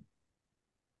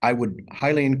would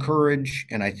highly encourage,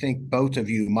 and I think both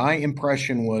of you, my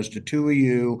impression was the two of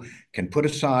you can put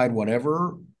aside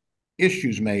whatever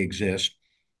issues may exist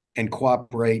and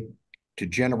cooperate to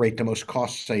generate the most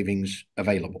cost savings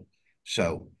available.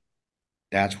 So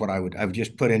that's what I would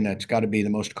just put in. That's got to be the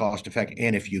most cost effective.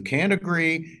 And if you can't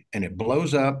agree and it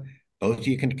blows up, both of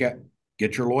you can get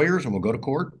your lawyers and we'll go to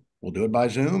court. We'll do it by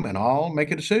Zoom and I'll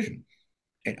make a decision.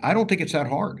 And I don't think it's that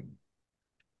hard.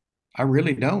 I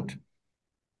really don't.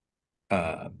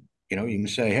 You can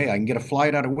say, hey, I can get a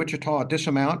flight out of Wichita at this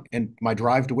amount, and my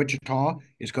drive to Wichita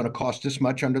is going to cost this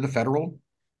much under the federal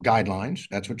guidelines.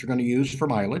 That's what you're going to use for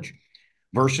mileage,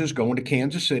 versus going to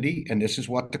Kansas City, and this is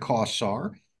what the costs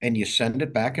are. And you send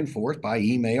it back and forth by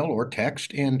email or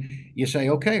text, and you say,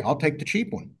 okay, I'll take the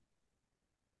cheap one.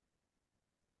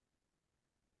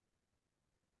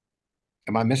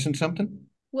 Am I missing something?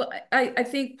 Well, I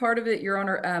think part of it, Your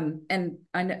Honor, and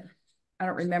I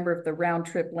don't remember if the round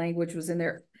trip language was in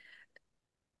there.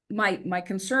 My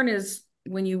concern is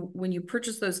when you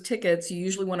purchase those tickets, you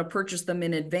usually want to purchase them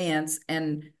in advance.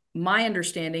 And my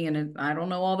understanding, and I don't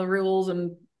know all the rules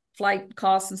and flight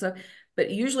costs and stuff, but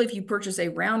usually if you purchase a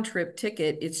round trip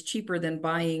ticket, it's cheaper than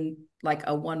buying like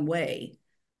a one-way.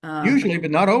 Usually,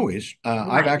 but not always.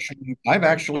 Right. I've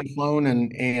actually flown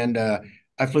and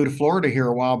I flew to Florida here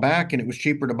a while back, and it was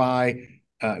cheaper to buy.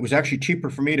 It was actually cheaper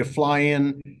for me to fly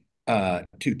in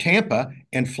to Tampa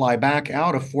and fly back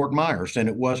out of Fort Myers than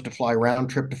it was to fly round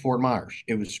trip to Fort Myers.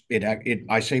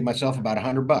 I saved myself about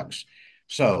 $100.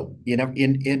 So, you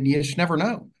just never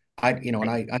know. I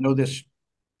know this,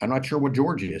 I'm not sure what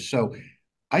Georgia is. So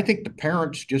I think the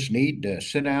parents just need to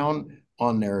sit down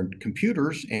on their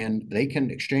computers and they can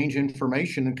exchange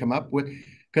information and come up with,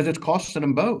 because it's costing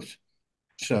them both.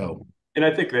 So. And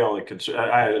I think the only concern,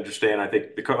 I understand, I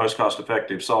think the most cost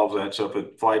effective solves that. So if a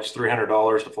flight's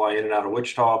 $300 to fly in and out of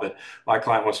Wichita, but my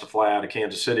client wants to fly out of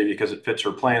Kansas City because it fits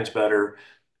her plans better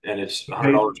and it's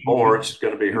 $100 more, it's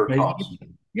going to be her cost.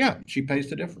 Yeah, she pays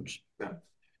the difference. Yeah.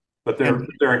 But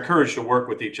they're encouraged to work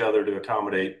with each other to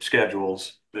accommodate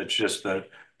schedules. It's just that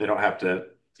they don't have to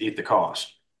eat the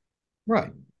cost.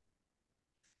 Right.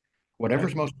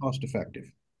 Whatever's most cost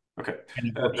effective. Okay.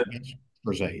 And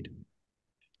for Zaid.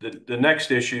 The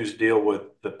next issues deal with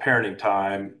the parenting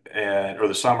time or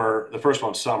the summer. The first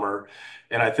one's summer.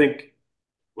 And I think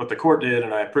what the court did,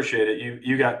 and I appreciate it,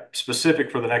 you got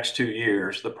specific for the next 2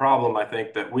 years. The problem I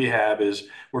think that we have is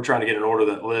we're trying to get an order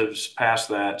that lives past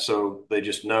that, so they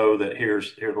just know that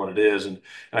here's what it is. And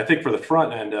I think for the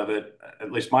front end of it,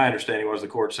 at least my understanding was the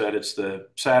court said it's the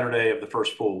Saturday of the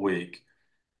first full week.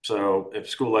 So if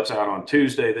school lets out on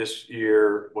Tuesday this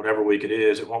year, whatever week it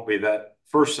is, it won't be that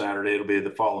first Saturday, it'll be the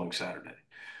following Saturday.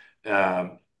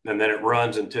 And then it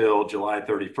runs until July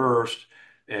 31st.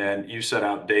 And you set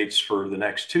out dates for the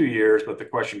next 2 years, but the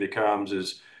question becomes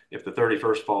is if the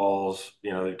 31st falls,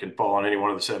 it can fall on any one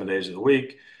of the 7 days of the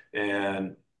week.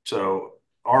 And so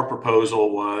our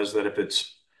proposal was that if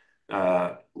it's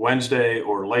Wednesday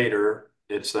or later,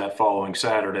 it's that following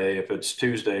Saturday. If it's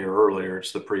Tuesday or earlier,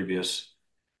 it's the previous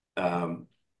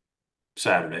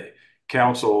Saturday.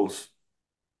 Counsel's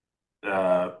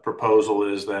proposal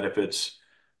is that if it's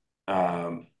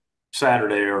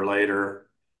Saturday or later,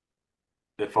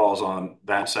 it falls on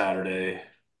that Saturday.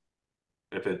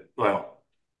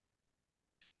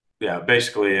 Yeah,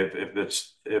 basically if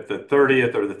the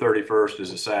 30th or the 31st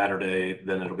is a Saturday,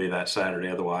 then it'll be that Saturday.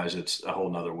 Otherwise, it's a whole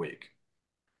nother week.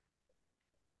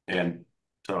 And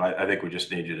so I think we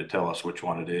just need you to tell us which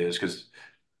one it is, because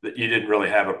you didn't really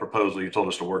have a proposal. You told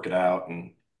us to work it out,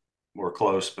 and we're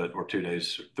close, but we're 3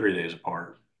 days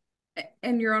apart.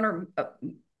 And Your Honor,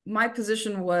 my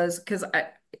position was, because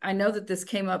I know that this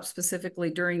came up specifically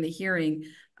during the hearing.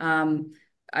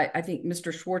 I think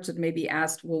Mr. Schwartz had maybe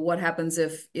asked, well, what happens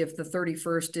if the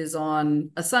 31st is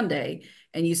on a Sunday?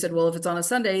 And you said, well, if it's on a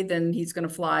Sunday, then he's going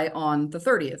to fly on the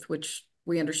 30th, which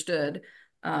we understood.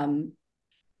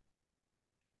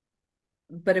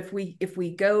 But if we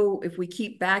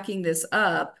keep backing this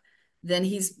up, then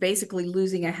he's basically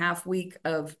losing a half week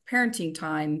of parenting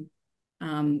time,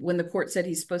 when the court said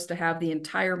he's supposed to have the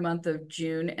entire month of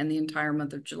June and the entire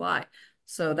month of July.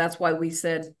 So that's why we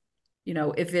said,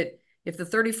 if the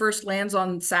 31st lands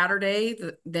on Saturday,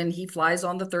 then he flies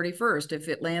on the 31st. If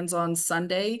it lands on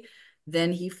Sunday,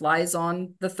 then he flies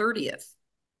on the 30th.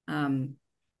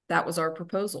 That was our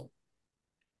proposal.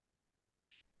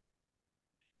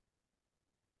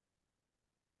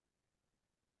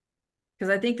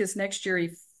 Because I think this next year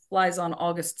he flies on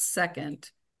August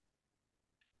 2nd.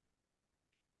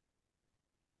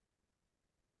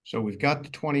 So we've got the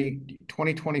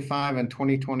 2025 and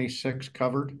 2026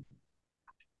 covered.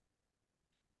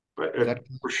 But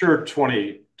for sure,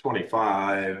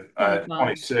 2025,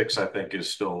 26, I think, is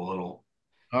still a little.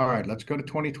 All right, let's go to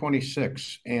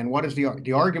 2026. And what is the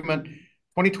argument?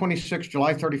 2026,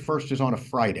 July 31st is on a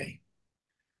Friday.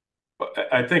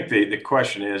 I think the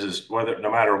question is whether,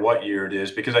 no matter what year it is,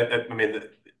 because I mean,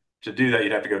 to do that,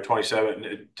 you'd have to go 27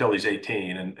 until he's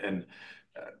 18, and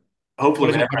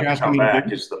hopefully never have to come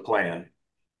back is the plan.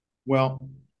 Well,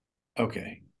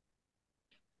 okay.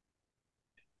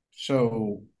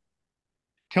 So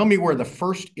tell me where the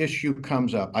first issue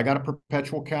comes up. I got a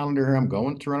perpetual calendar here. I'm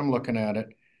going through and I'm looking at it.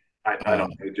 I don't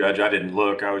know, Judge. I didn't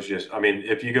look. I mean,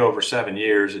 if you go over 7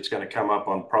 years, it's going to come up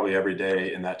on probably every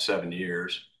day in that 7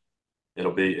 years.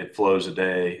 It flows a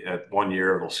day. At 1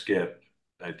 year, it'll skip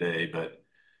a day.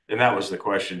 And that was the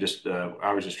question.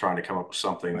 I was just trying to come up with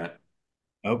something that.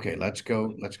 Okay, let's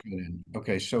go in.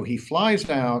 Okay, so he flies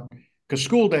out because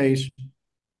school days,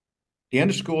 the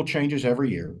end of school changes every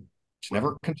year. It's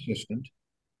never consistent.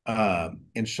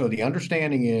 And so the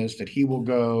understanding is that he will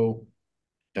go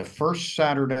the first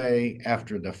Saturday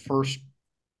after the first.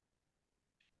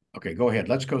 Okay, go ahead.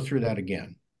 Let's go through that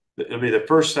again. It'll be the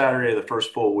first Saturday of the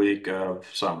first full week of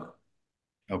summer.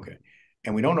 Okay.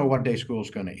 And we don't know what day school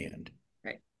is going to end.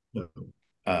 Right.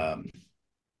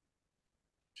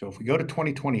 So if we go to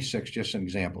 2026, just an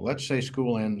example, let's say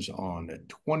school ends on the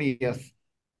 20th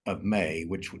of May,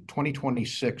 which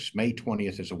 2026, May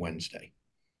 20th is a Wednesday.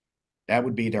 That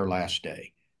would be their last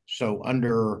day. So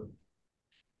under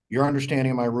your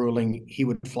understanding of my ruling, he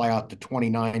would fly out the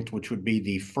 29th, which would be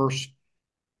the first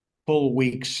full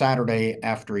week Saturday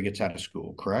after he gets out of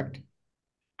school, correct?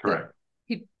 Correct.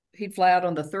 He'd fly out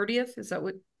on the 30th. Is that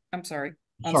what? I'm sorry.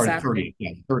 Sorry, the 30th.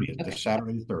 Yeah, 30th. Okay. The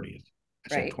Saturday the 30th.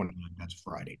 I said 29th. That's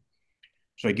Friday.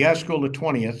 So he gets school the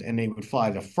 20th, and he would fly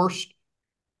the first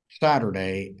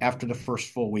Saturday after the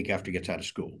first full week after he gets out of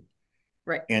school.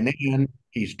 Right. And then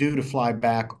he's due to fly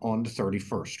back on the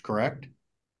 31st, correct?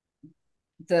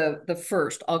 The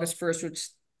first, August 1st, which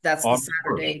that's August the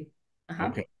Saturday.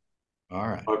 Okay. All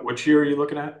right. Which year are you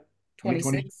looking at?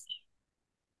 26.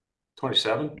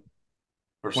 27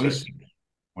 or 26.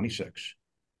 26.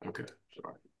 Okay.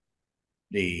 Sorry.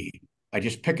 I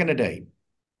just picking a date.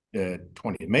 The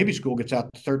 20th. Maybe school gets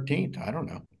out the 13th. I don't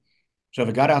know. So if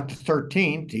it got out the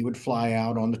 13th, he would fly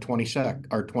out on the 22nd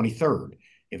or 23rd.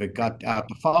 If it got out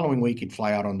the following week, he'd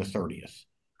fly out on the 30th.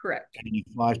 Correct. And he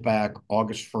flies back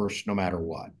August 1st, no matter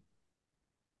what.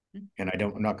 And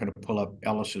I'm not going to pull up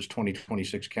Ellis's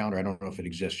 2026 calendar. I don't know if it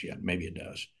exists yet. Maybe it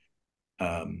does.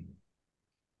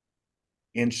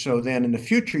 And so then in the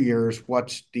future years,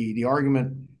 what's the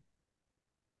argument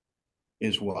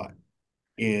is what?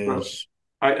 I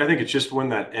think it's just when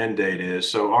that end date is.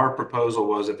 So our proposal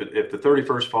was if the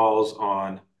 31st falls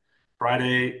on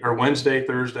Friday or Wednesday,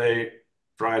 Thursday,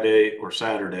 Friday, or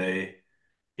Saturday,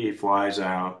 he flies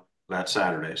out that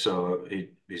Saturday. So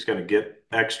he's going to get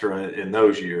extra in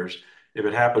those years. If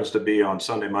it happens to be on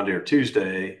Sunday, Monday, or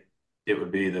Tuesday, it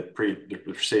would be the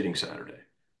preceding Saturday.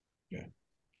 Yeah.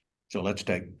 So let's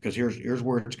take, because here's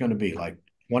where it's going to be. Like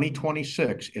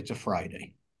 2026, it's a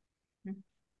Friday.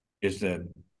 Is the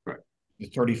The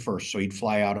 31st, so he'd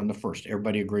fly out on the 1st.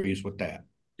 Everybody agrees with that?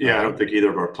 Yeah, I don't think either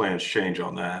of our plans change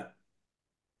on that.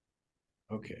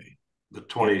 Okay, The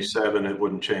 27, it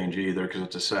wouldn't change either because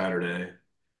it's a Saturday.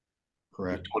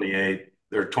 correct. The 28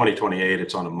 or 2028,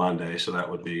 it's on a Monday, so that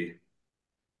would be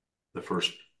the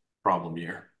first problem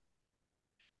year.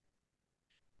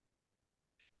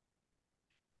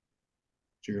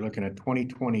 So you're looking at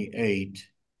 2028,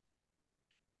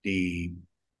 the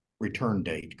return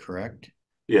date, correct?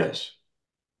 Yes.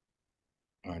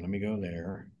 All right, let me go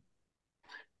there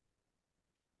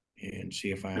and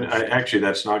see if I I, understand. actually,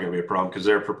 that's not going to be a problem because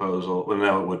their proposal, well,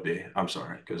 no, it would be. I'm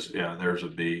sorry, because yeah, theirs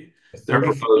would be their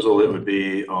proposal. It would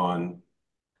be on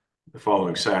the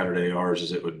following Saturday. Ours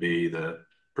is it would be the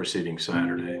preceding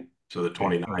Saturday. So the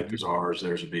 29th is ours.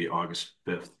 Theirs would be August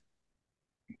 5th.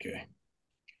 Okay.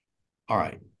 All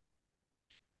right.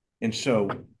 And so,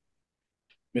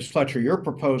 Ms. Fletcher, your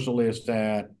proposal is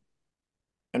that,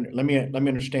 and let me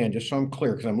understand, just so I'm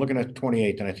clear, because I'm looking at the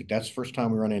 28th, and I think that's the first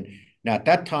time we run in. Now, at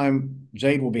that time,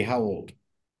 Zaid will be how old?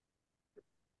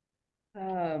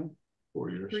 4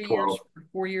 years. 3 12. years,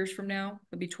 4 years from now,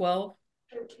 it'll be 12.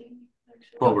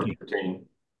 12 or 13.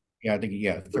 Yeah, I think,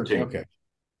 yeah, 13. 13. Okay.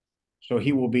 So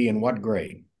he will be in what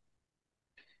grade?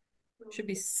 Should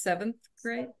be 7th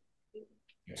grade.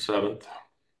 7th.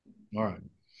 All right.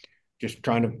 Just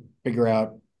trying to figure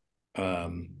out,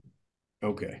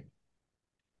 okay.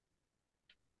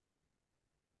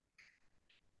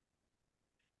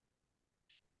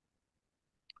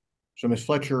 So Ms.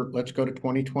 Fletcher, let's go to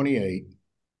 2028.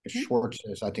 Ms. Schwartz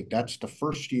says, I think that's the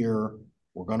first year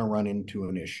we're going to run into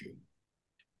an issue.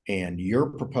 And your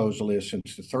proposal is,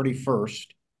 since the 31st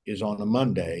is on a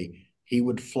Monday, he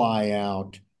would fly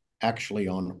out actually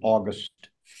on August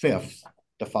 5th,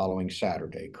 the following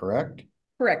Saturday, correct?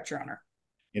 Correct, Your Honor.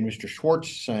 And Mr. Schwartz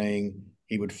is saying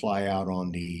he would fly out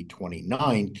on the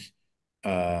 29th,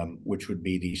 which would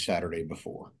be the Saturday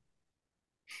before.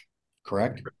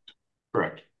 Correct?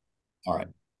 Correct. All right.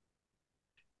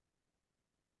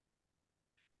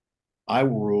 I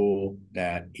will rule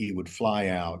that he would fly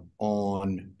out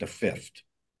on the 5th,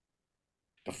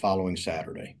 the following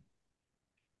Saturday.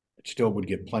 It still would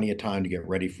give plenty of time to get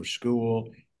ready for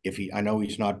school. I know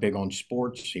he's not big on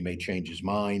sports, he may change his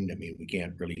mind. I mean, we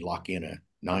can't really lock in a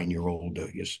 9-year-old to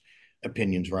his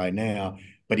opinions right now,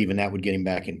 but even that would get him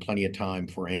back in plenty of time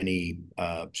for any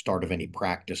start of any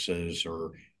practices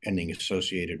or anything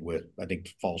associated with, I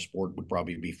think fall sport would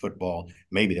probably be football.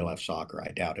 Maybe they'll have soccer,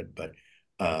 I doubt it, but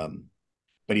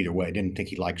either way, I didn't think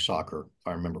he liked soccer, if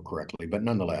I remember correctly, but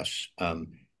nonetheless,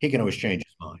 he can always change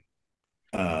his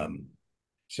mind.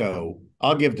 So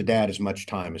I'll give the dad as much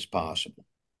time as possible.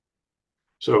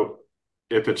 So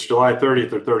if it's July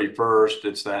 30th or 31st,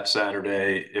 it's that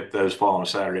Saturday. If those fall on a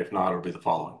Saturday, if not, it'll be the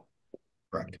following.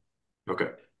 Correct. Okay.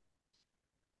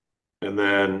 And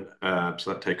then,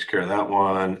 so that takes care of that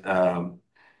one.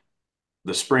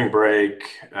 The spring break,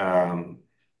 I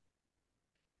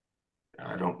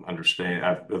don't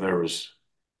understand. There was,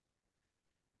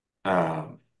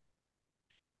 yeah,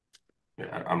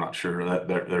 I'm not sure that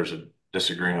there's a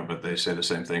disagreement, but they say the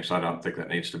same thing. So I don't think that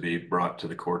needs to be brought to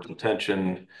the court's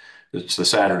attention. It's the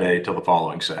Saturday till the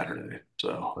following Saturday.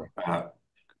 So,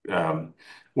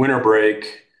 winter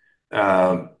break.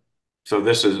 So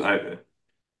this is,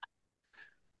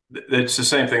 it's the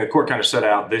same thing. The court kind of set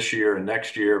out this year and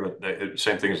next year, but the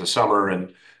same thing as the summer.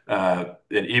 And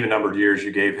in even numbered years,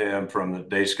 you gave him from the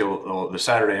day school, the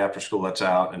Saturday after school lets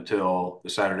out until the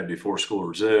Saturday before school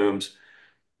resumes.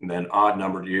 And then odd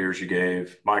numbered years, you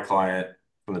gave my client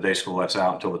from the day school lets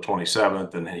out until the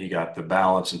 27th, and then he got the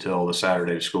balance until the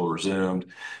Saturday school resumed.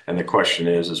 And the question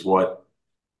is what,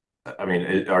 I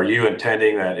mean, are you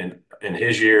intending that in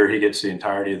his year, he gets the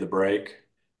entirety of the break?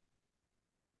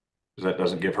 Because that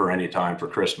doesn't give her any time for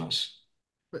Christmas.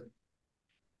 But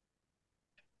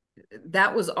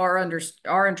that was our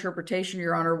interpretation,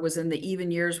 Your Honor, was in the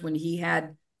even years when he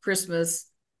had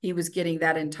Christmas, he was getting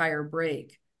that entire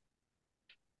break.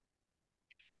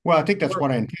 Well, I think that's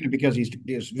what I intended, because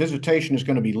his visitation is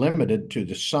going to be limited to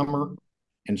the summer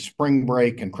and spring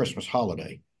break and Christmas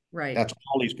holiday. Right. That's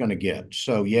all he's going to get.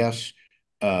 So yes,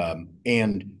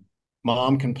 and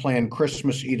mom can plan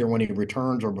Christmas either when he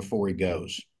returns or before he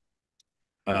goes.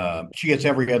 She gets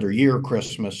every other year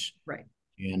Christmas. Right.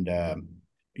 And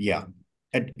yeah.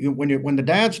 And when the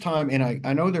dad's time, and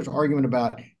I know there's argument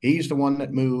about he's the one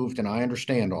that moved, and I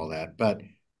understand all that, but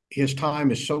his time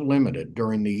is so limited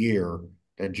during the year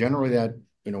that generally that,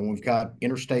 when we've got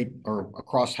interstate or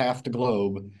across half the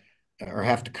globe or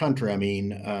half the country, I mean,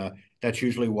 that's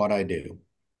usually what I do.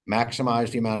 Maximize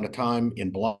the amount of time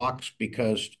in blocks,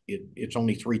 because it's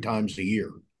only 3 times a year.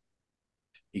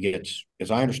 He gets,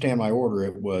 as I understand my order,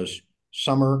 it was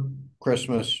summer,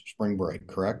 Christmas, spring break,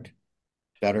 correct?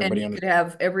 That And everybody he could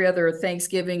understands? have every other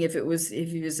Thanksgiving if he was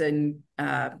in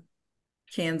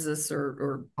Kansas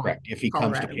or Correct. If he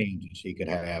comes to Colorado. Kansas, he could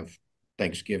have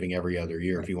Thanksgiving every other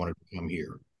year if he wanted to come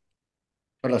here.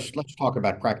 But let's talk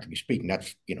about practically speaking.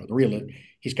 That's, the real,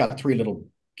 he's got 3 little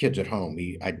kids at home.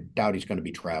 I doubt he's going to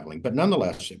be traveling, but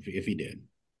nonetheless, if he did.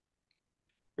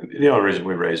 The only reason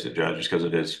we raised it, Judge, is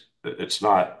because it's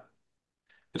not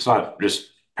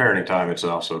just parenting time, it's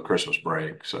also Christmas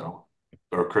break, so,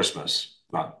 or Christmas,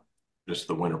 not just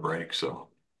the winter break, so.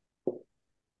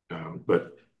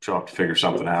 But she'll have to figure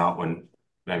something out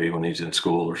maybe when he's in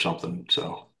school or something,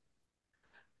 so.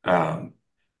 I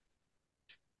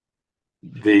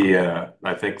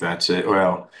think that's it.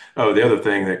 Well, the other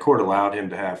thing, the court allowed him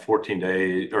to have 14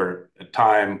 days or a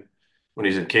time when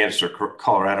he's in Kansas or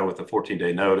Colorado with a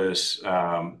 14-day notice.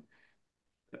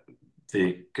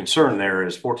 The concern there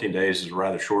is 14 days is a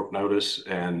rather short notice.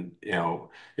 And,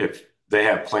 if they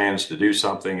have plans to do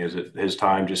something, is it his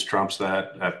time just trumps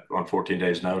that on 14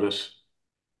 days notice?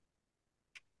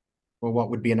 Well, what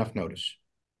would be enough notice?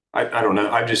 I don't know.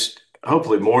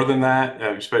 Hopefully more than that,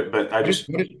 but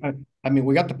I mean,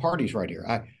 we got the parties right here.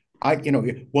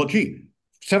 Well, gee,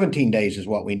 17 days is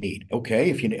what we need.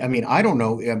 Okay. I don't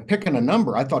know. I'm picking a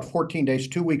number. I thought 14 days,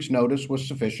 2 weeks notice was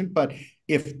sufficient, but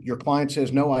if your client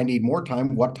says, no, I need more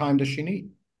time, what time does she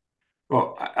need?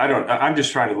 Well, I'm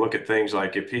just trying to look at things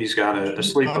like if he's got a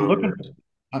sleepover.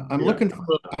 I'm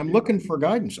looking for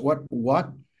guidance. What,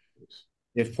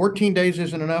 if 14 days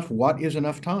isn't enough, what is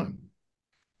enough time?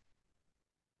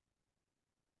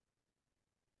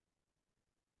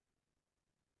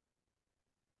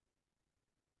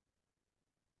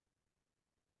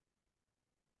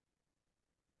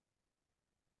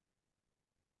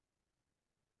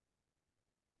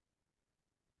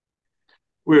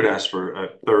 We would ask for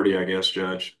 30, I guess,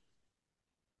 Judge.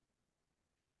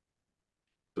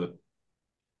 But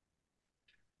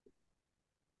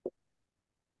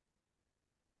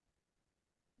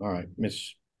all right,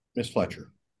 Miss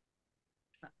Fletcher.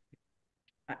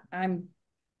 I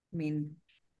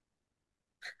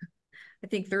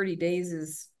think 30 days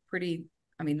is pretty,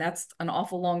 that's an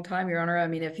awful long time, Your Honor.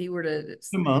 If he were to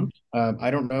a month, I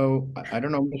don't know what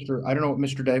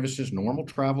Mr. Davis's normal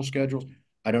travel schedules.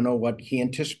 I don't know what he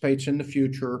anticipates in the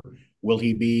future. Will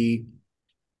he be?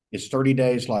 Is 30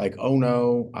 days like, oh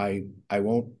no, I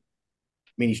won't.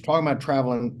 He's talking about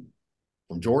traveling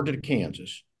from Georgia to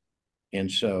Kansas,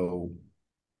 and so,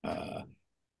 I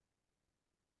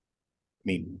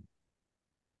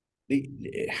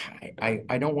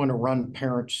don't want to run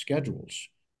parents' schedules.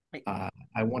 I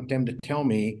want them to tell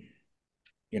me,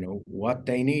 what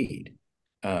they need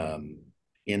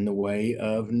in the way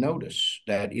of notice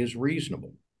that is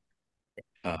reasonable.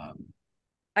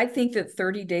 I think that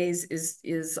 30 days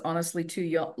is honestly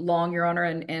too long, Your Honor,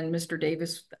 and Mr.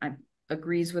 Davis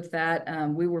agrees with that.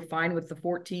 We were fine with the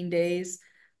 14 days.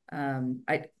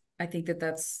 I think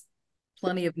that's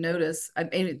plenty of notice. I'm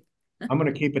going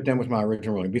to keep it then with my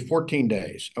original ruling. Be 14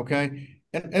 days, okay?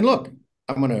 And look,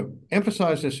 I'm going to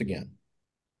emphasize this again.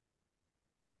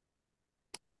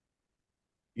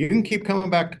 You can keep coming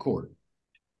back to court,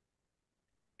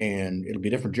 and it'll be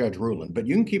a different judge ruling, but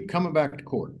you can keep coming back to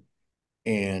court,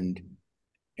 and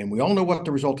we all know what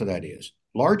the result of that is.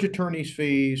 Large attorney's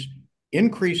fees,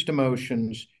 increased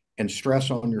emotions, and stress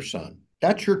on your son.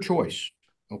 That's your choice,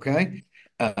 okay?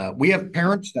 We have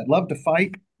parents that love to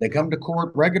fight. They come to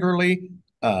court regularly,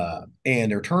 and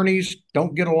their attorneys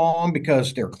don't get along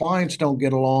because their clients don't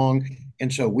get along,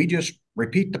 and so we just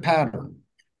repeat the pattern.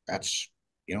 That's,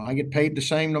 I get paid the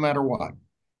same no matter what.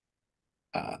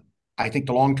 I think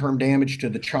the long-term damage to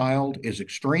the child is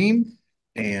extreme,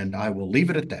 and I will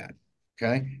leave it at that,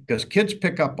 okay? Because kids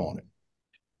pick up on it.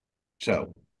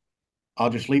 So I'll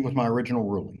just leave with my original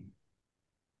ruling.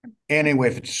 Anyway,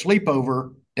 if it's a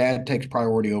sleepover, dad takes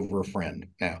priority over a friend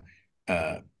now.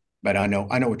 But I know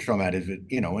what you're talking about. Is it,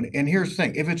 and here's the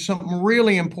thing: if it's something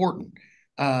really important,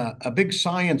 a big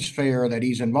science fair that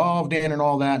he's involved in and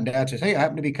all that, and dad says, hey, I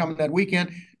happen to be coming that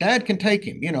weekend, dad can take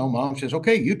him. Mom says,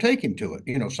 okay, you take him to it.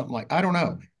 Something like, I don't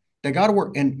know. They got to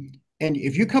work. And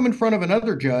if you come in front of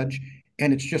another judge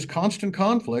and it's just constant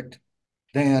conflict,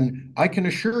 then I can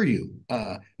assure you,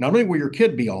 not only will your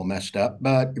kid be all messed up,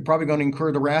 but you're probably going to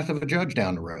incur the wrath of a judge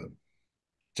down the road.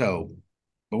 So,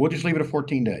 but we'll just leave it at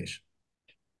 14 days.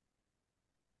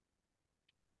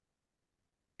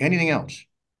 Anything else?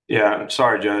 Yeah,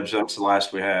 sorry, Judge. That's the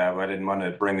last we have. I didn't want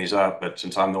to bring these up, but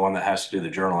since I'm the one that has to do the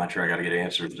journal entry, I got to get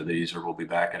answers to these, or we'll be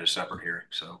back at a separate hearing.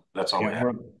 So that's all we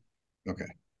have. Okay.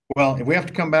 Well, if we have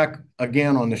to come back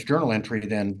again on this journal entry,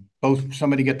 then both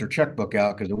somebody get their checkbook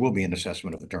out because there will be an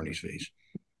assessment of attorney's fees.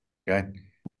 Okay.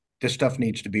 This stuff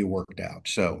needs to be worked out.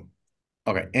 So,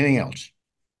 okay. Anything else?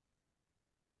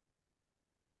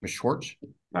 Ms. Schwartz?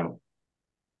 No.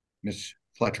 Ms.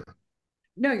 Fletcher?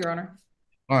 No, Your Honor.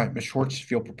 All right, Ms. Schwartz,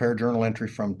 if you'll prepare a journal entry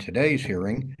from today's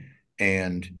hearing,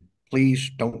 and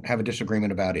please don't have a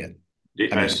disagreement about it.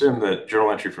 I assume that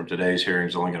journal entry from today's hearing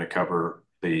is only going to cover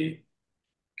the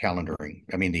calendaring.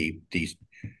 I mean, the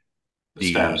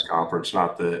status conference,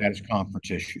 not the status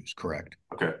conference issues, correct?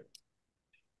 Okay.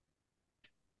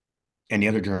 And the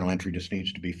other journal entry just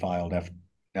needs to be filed after,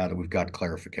 now that we've got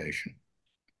clarification.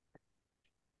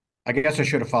 I guess I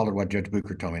should have followed what Judge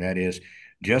Bucher told me. That is,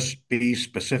 just be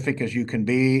specific as you can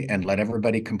be and let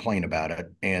everybody complain about it.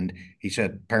 And he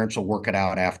said parents will work it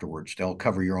out afterwards. They'll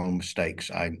cover your own mistakes.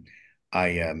 I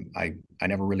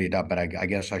never really adopted, but I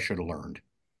guess I should have learned.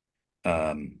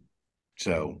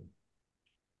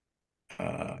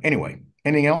 Anyway,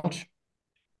 anything else?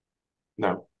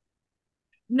 No.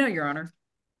 No, Your Honor.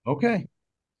 Okay.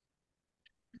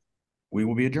 We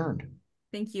will be adjourned.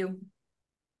 Thank you.